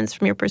a difference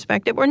from your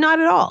perspective, or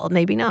not at all?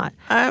 Maybe not.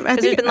 Because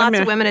there's been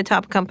lots of women at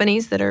top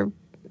companies that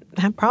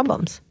have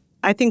problems.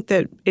 I think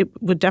that it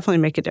would definitely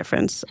make a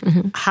difference.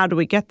 How do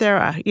we get there?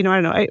 I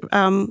don't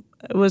know.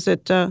 Was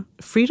it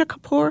Frida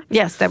Kapoor?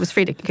 Yes, that was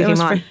Frida. Came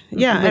on.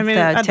 With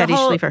Teddy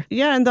Schleifer.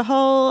 Yeah, and the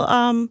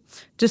whole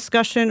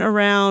discussion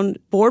around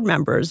board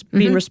members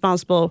being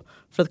responsible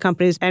for the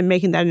companies and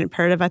making that an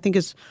imperative, I think,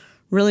 is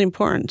really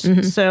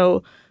important.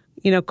 So,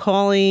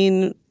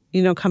 calling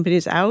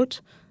companies out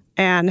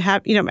and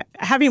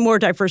having more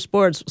diverse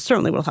boards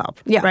certainly will help.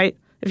 Yeah. Right.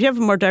 If you have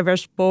a more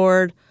diverse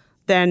board,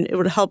 then it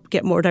would help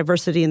get more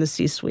diversity in the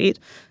C-suite.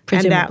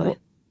 Presumably.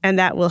 And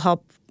that will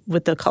help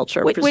with the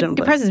culture, presumably. What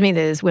depresses me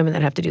is women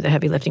that have to do the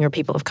heavy lifting, or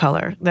people of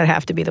color that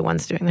have to be the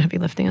ones doing the heavy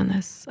lifting on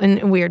this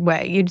in a weird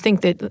way. You'd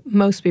think that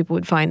most people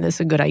would find this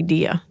a good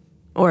idea,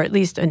 or at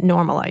least a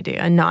normal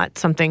idea, and not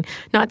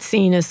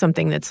seen as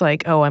something that's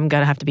like, oh, I'm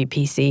going to have to be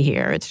PC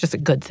here. It's just a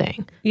good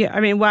thing. Yeah,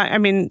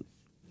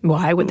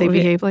 why would they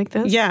behave like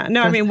this? Yeah,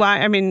 no,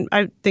 why?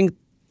 I think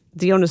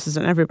the onus is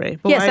on everybody.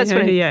 But yes, that's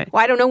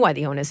what I don't know why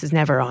the onus is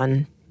never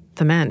on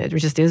the men. It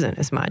just isn't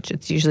as much.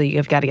 It's usually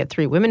you've got to get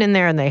 3 women in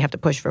there, and they have to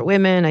push for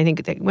women. I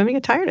think that women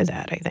get tired of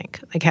that,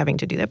 like having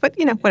to do that. But,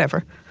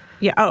 whatever.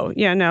 Yeah. Oh,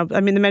 yeah. No. The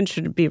men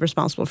should be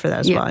responsible for that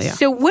as well. Yeah.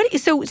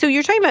 So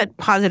you're talking about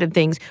positive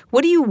things.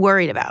 What are you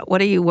worried about?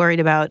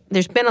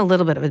 There's been a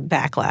little bit of a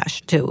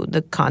backlash to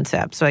the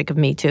concepts, like of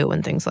Me Too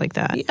and things like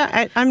that.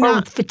 Yeah, I'm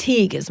not.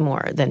 Fatigue is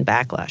more than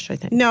backlash, I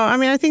think. No,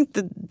 I think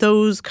that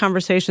those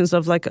conversations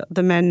of like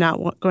the men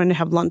not going to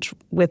have lunch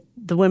with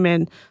the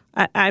women,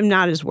 I'm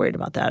not as worried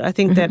about that. I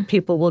think that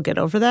people will get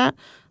over that.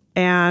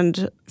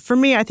 And for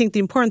me, I think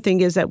the important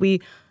thing is that we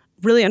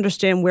really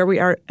understand where we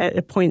are at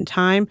a point in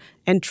time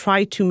and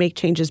try to make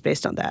changes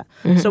based on that.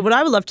 So what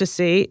I would love to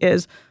see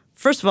is,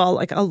 first of all,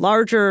 like a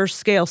larger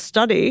scale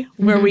study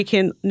where we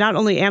can not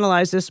only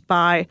analyze this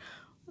by,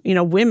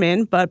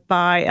 women, but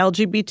by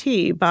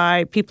LGBT,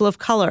 by people of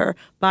color,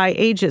 by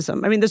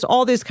ageism. There's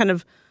all these kind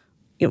of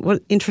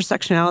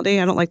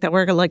intersectionality, I don't like that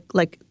word,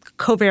 like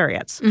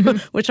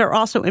covariates, which are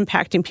also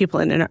impacting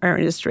people in our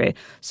industry.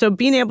 So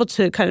being able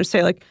to kind of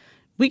say, like,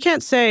 we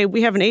can't say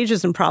we have an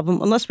ageism problem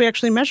unless we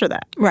actually measure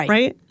that. Right.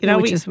 Right?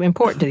 Which is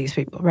important to these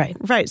people. Right.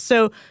 Right.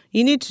 So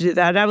you need to do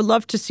that. I would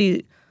love to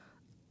see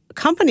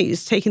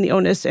companies taking the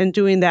onus and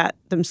doing that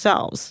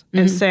themselves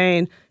and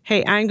saying,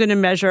 hey, I'm going to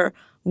measure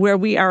where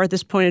we are at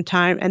this point in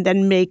time and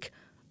then make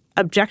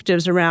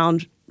objectives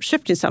around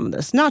shifting some of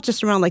this, not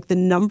just around like the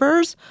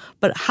numbers,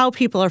 but how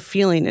people are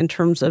feeling in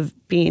terms of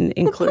being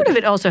included. Part of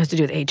it also has to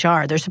do with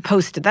HR.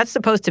 That's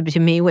supposed to be to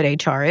me what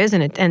HR is,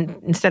 and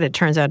instead it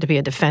turns out to be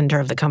a defender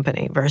of the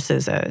company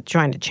versus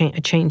trying to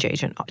a change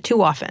agent.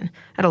 Too often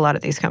at a lot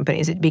of these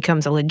companies, it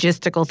becomes a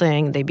logistical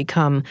thing. They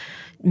become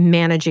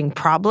managing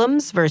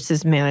problems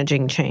versus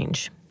managing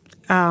change.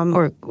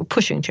 Or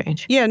pushing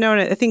change. Yeah, no,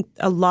 and I think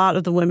a lot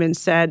of the women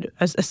said,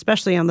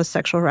 especially on the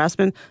sexual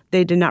harassment,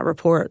 they did not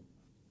report,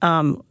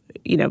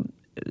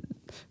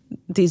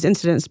 these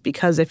incidents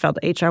because they felt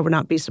HR would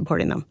not be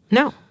supporting them.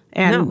 No.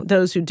 And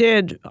those who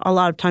did, a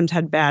lot of times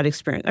had bad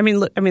experience. I mean,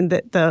 look,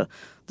 the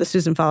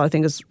Susan Fowler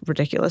thing is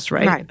ridiculous,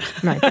 right?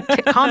 Right.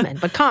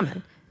 But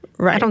common.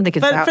 Right. I don't think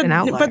it's an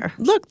outlier.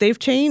 But look, they've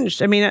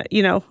changed. I mean,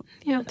 Yeah,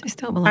 they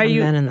still have a lot of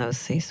men in those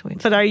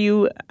C-suites. But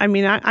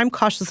I'm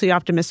cautiously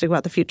optimistic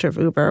about the future of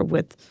Uber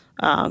with...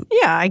 yeah,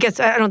 I guess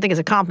I don't think it's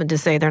a compliment to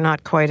say they're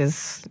not quite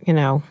as,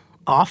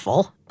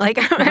 awful. Like,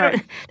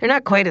 Right. they're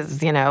not quite as,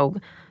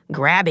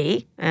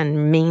 grabby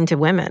and mean to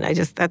women. I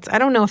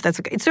don't know if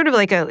it's sort of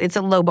like it's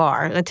a low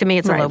bar. To me,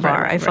 it's a low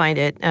bar. I find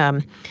it...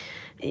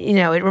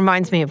 it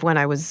reminds me of when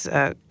I was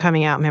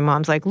coming out. My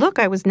mom's like, "Look,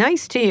 I was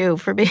nice to you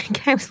for being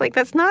gay." I was like,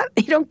 "That's not.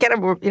 You don't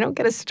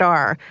get a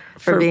star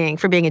for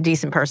being a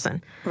decent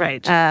person."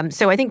 Right.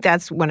 So I think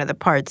that's one of the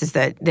parts is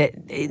that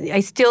I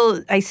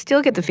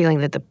still get the feeling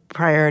that the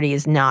priority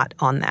is not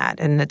on that,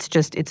 and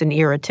it's an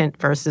irritant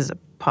versus a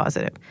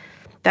positive.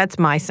 That's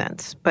my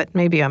sense, but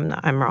maybe I'm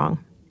wrong.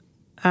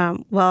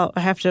 Well, I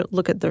have to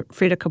look at the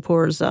Frida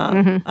Kapoor's.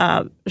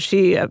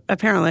 She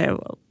apparently,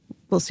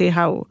 we'll see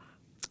how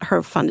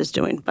her fund is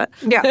doing, but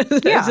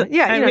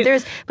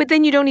but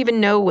then you don't even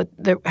know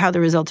how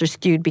the results are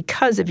skewed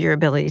because of your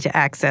ability to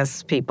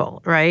access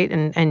people, right?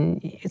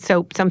 And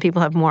so some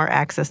people have more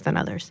access than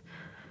others.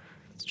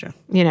 That's true.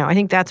 I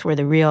think that's where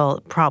the real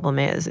problem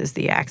is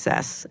the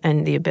access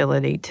and the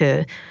ability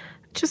to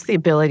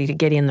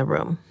get in the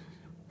room,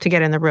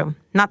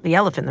 not the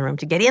elephant in the room,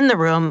 to get in the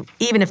room,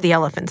 even if the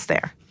elephant's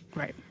there.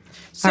 Right.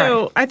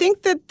 So I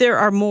think that there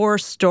are more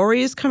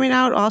stories coming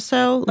out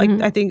also. Like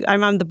I think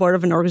I'm on the board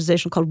of an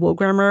organization called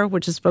Wogrammar,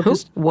 which is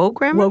focused...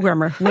 Wogrammar?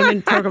 Wogrammar.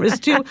 Women program.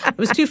 It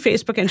was two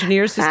Facebook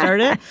engineers who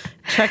started it.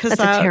 Check us out.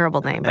 That's a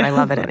terrible name, but I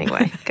love it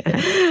anyway.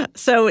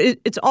 So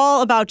it's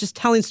all about just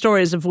telling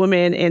stories of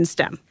women in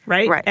STEM,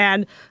 right? Right.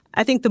 And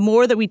I think the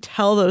more that we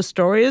tell those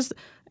stories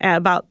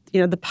about,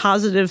 the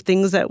positive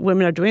things that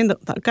women are doing,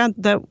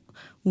 the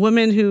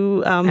woman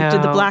who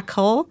did the black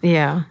hole.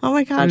 Yeah. Oh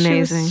my God,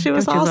 amazing. She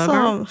was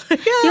awesome.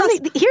 Yes.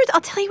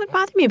 I'll tell you what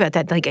bothered me about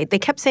that. Like they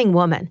kept saying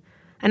woman.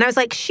 And I was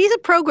like, she's a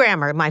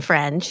programmer, my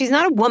friend. She's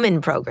not a woman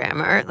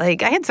programmer.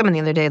 Like I had someone the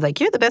other day like,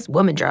 you're the best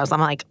woman journalist.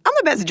 I'm like, I'm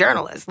the best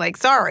journalist. Like,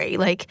 sorry.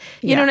 Like,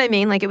 you know what I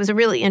mean? Like it was a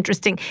really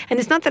interesting, and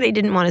it's not that I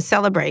didn't want to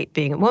celebrate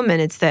being a woman.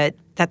 It's that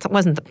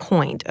wasn't the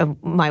point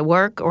of my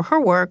work or her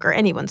work or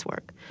anyone's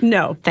work.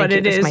 No, Thank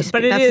you.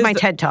 That's my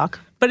TED Talk.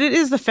 But it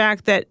is the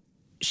fact that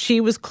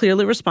she was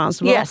clearly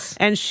responsible. Yes.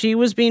 And she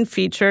was being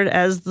featured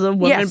as the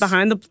woman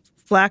behind the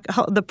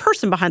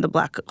person behind the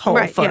black hole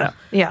photo.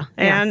 Yeah.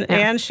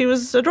 And she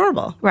was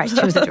adorable. Right. She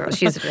was adorable.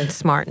 She's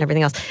smart and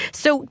everything else.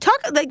 So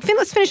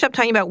let's finish up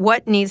talking about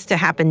what needs to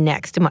happen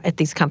next at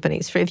these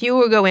companies. If you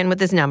were to go in with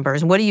these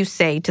numbers, what do you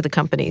say to the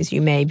companies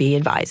you may be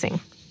advising?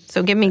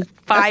 So give me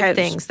 5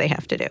 things they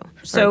have to do.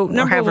 So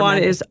number one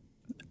is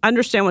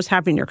understand what's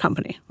happening in your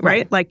company,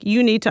 right? Like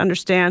you need to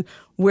understand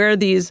where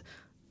these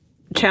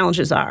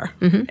challenges are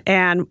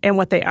and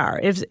what they are.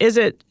 Is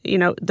it,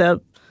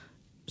 the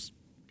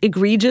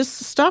egregious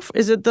stuff?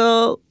 Is it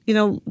the,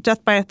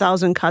 death by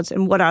 1,000 cuts,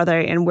 and what are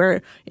they, and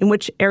where, in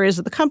which areas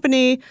of the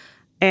company,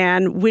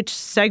 and which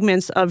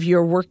segments of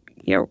your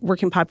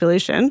working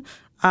population,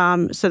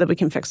 so that we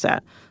can fix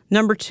that.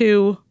 Number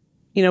 2,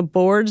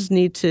 boards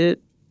need to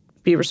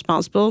be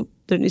responsible.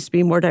 There needs to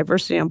be more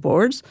diversity on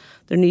boards.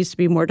 There needs to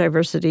be more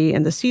diversity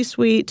in the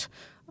C-suite.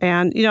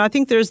 And, I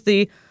think there's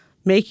the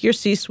make your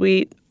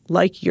C-suite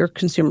like your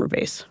consumer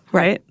base,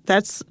 right?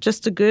 That's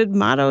just a good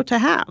motto to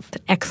have. It's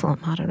an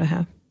excellent motto to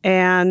have.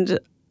 And,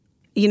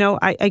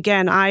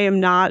 I'm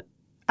not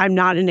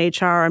in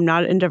HR. I'm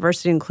not in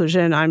diversity and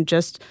inclusion. I'm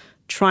just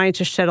trying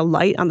to shed a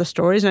light on the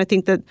stories. And I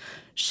think that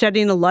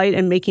shedding a light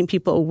and making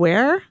people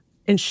aware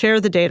and share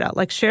the data,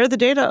 share the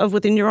data of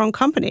within your own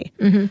company,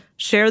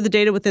 share the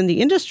data within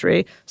the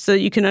industry so that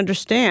you can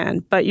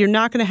understand. But you're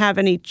not going to have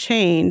any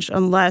change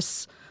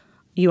unless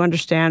you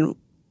understand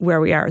where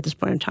we are at this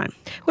point in time.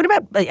 What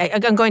about,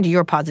 I'm going to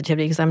your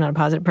positivity because I'm not a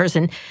positive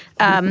person.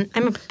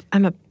 I'm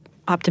a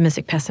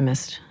optimistic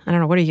pessimist. I don't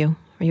know, what are you?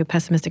 Are you a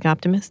pessimistic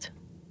optimist?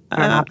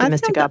 Or an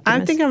optimistic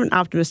optimist? I think I'm an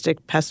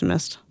optimistic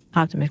pessimist.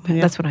 Optimistic,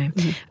 that's what I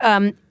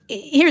am.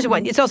 Here's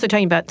one. It's also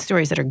talking about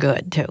stories that are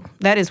good, too.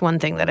 That is one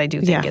thing that I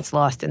do think gets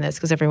lost in this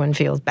because everyone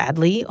feels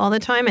badly all the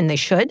time, and they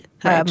should.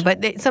 Right.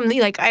 But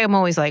something I am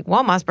always like,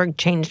 Walt Mossberg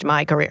changed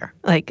my career.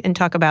 And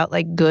talk about,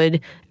 good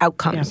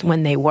outcomes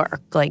when they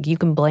work. You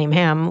can blame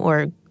him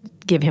or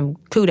give him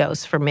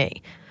kudos for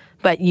me.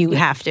 but you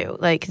have to.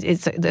 Like,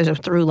 there's a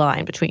through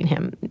line between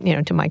him,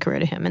 to my career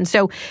to him. And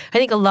so I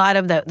think a lot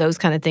of those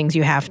kind of things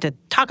you have to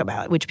talk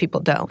about, which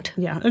people don't.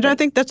 Yeah, and I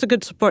think that's a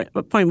good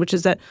point, which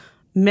is that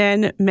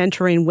men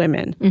mentoring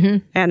women. Mm-hmm.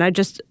 And I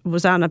just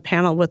was on a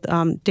panel with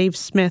Dave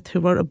Smith, who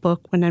wrote a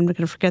book, and I'm going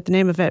to forget the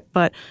name of it,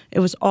 but it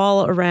was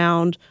all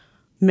around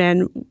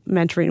men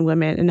mentoring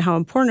women and how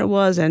important it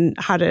was and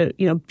how to,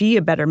 be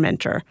a better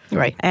mentor.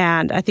 Right.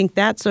 And I think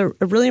that's a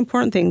really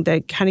important thing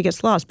that kind of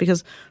gets lost,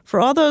 because for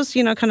all those,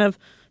 kind of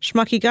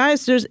schmucky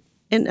guys, there's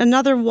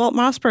another Walt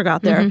Mossberg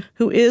out there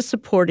who is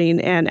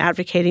supporting and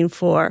advocating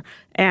for,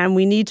 and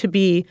we need to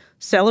be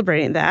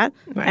celebrating that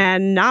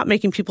and not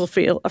making people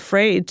feel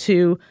afraid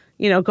to,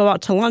 go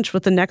out to lunch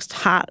with the next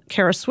hot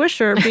Kara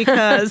Swisher,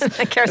 because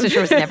Kara Swisher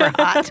was never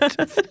hot.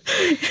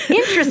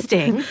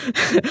 Interesting.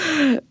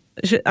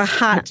 A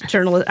hot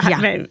journalist,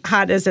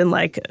 hot as in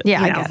like,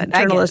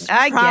 journalist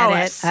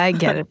prowess. I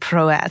get it.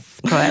 Prowess.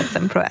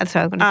 I'm prowess.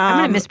 So I'm going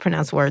to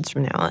mispronounce words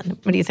from now on.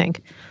 What do you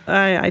think?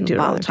 I do it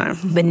all the time.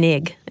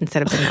 Benig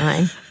instead of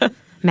benign.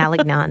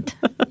 Malignant.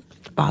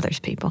 Bothers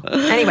people.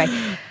 Anyway,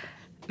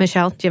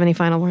 Michelle, do you have any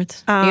final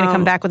words? You're going to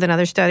come back with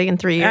another study in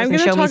 3 years and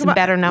show me some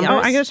better numbers?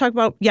 I'm going to talk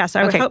about, yes,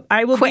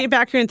 I will be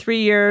back here in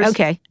 3 years.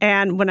 Okay.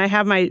 And when I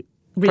have my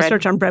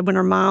research on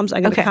breadwinner moms,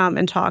 I'm going to come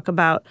and talk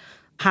about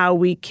how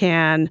we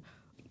can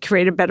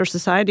create a better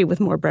society with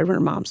more breadwinner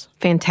moms.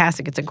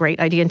 Fantastic. It's a great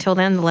idea. Until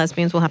then, the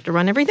lesbians will have to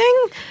run everything.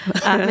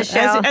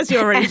 Michelle. as you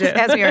already do.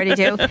 As we already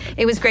do.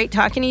 It was great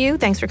talking to you.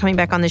 Thanks for coming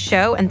back on the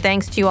show. And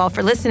thanks to you all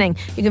for listening.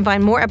 You can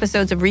find more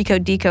episodes of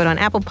Recode Decode on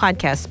Apple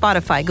Podcasts,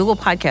 Spotify, Google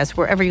Podcasts,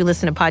 wherever you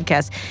listen to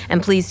podcasts.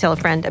 And please tell a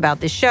friend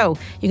about this show.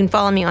 You can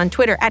follow me on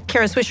Twitter at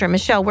Kara Swisher.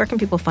 Michelle, where can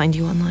people find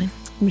you online?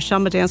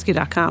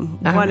 MichelleMadansky.com.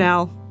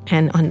 1L.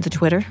 And on the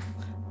Twitter?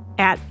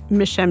 At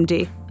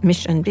MishMD.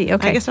 MishMD,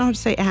 okay. I guess I don't have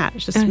to say at.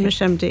 It's just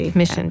MishMD.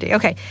 MishMD,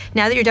 okay.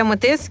 Now that you're done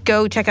with this,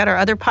 go check out our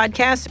other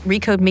podcasts,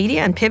 Recode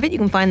Media and Pivot. You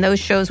can find those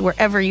shows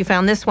wherever you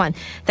found this one.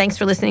 Thanks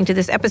for listening to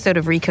this episode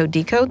of Recode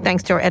Decode.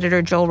 Thanks to our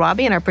editor, Joel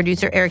Robbie, and our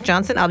producer, Eric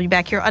Johnson. I'll be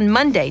back here on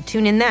Monday.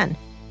 Tune in then.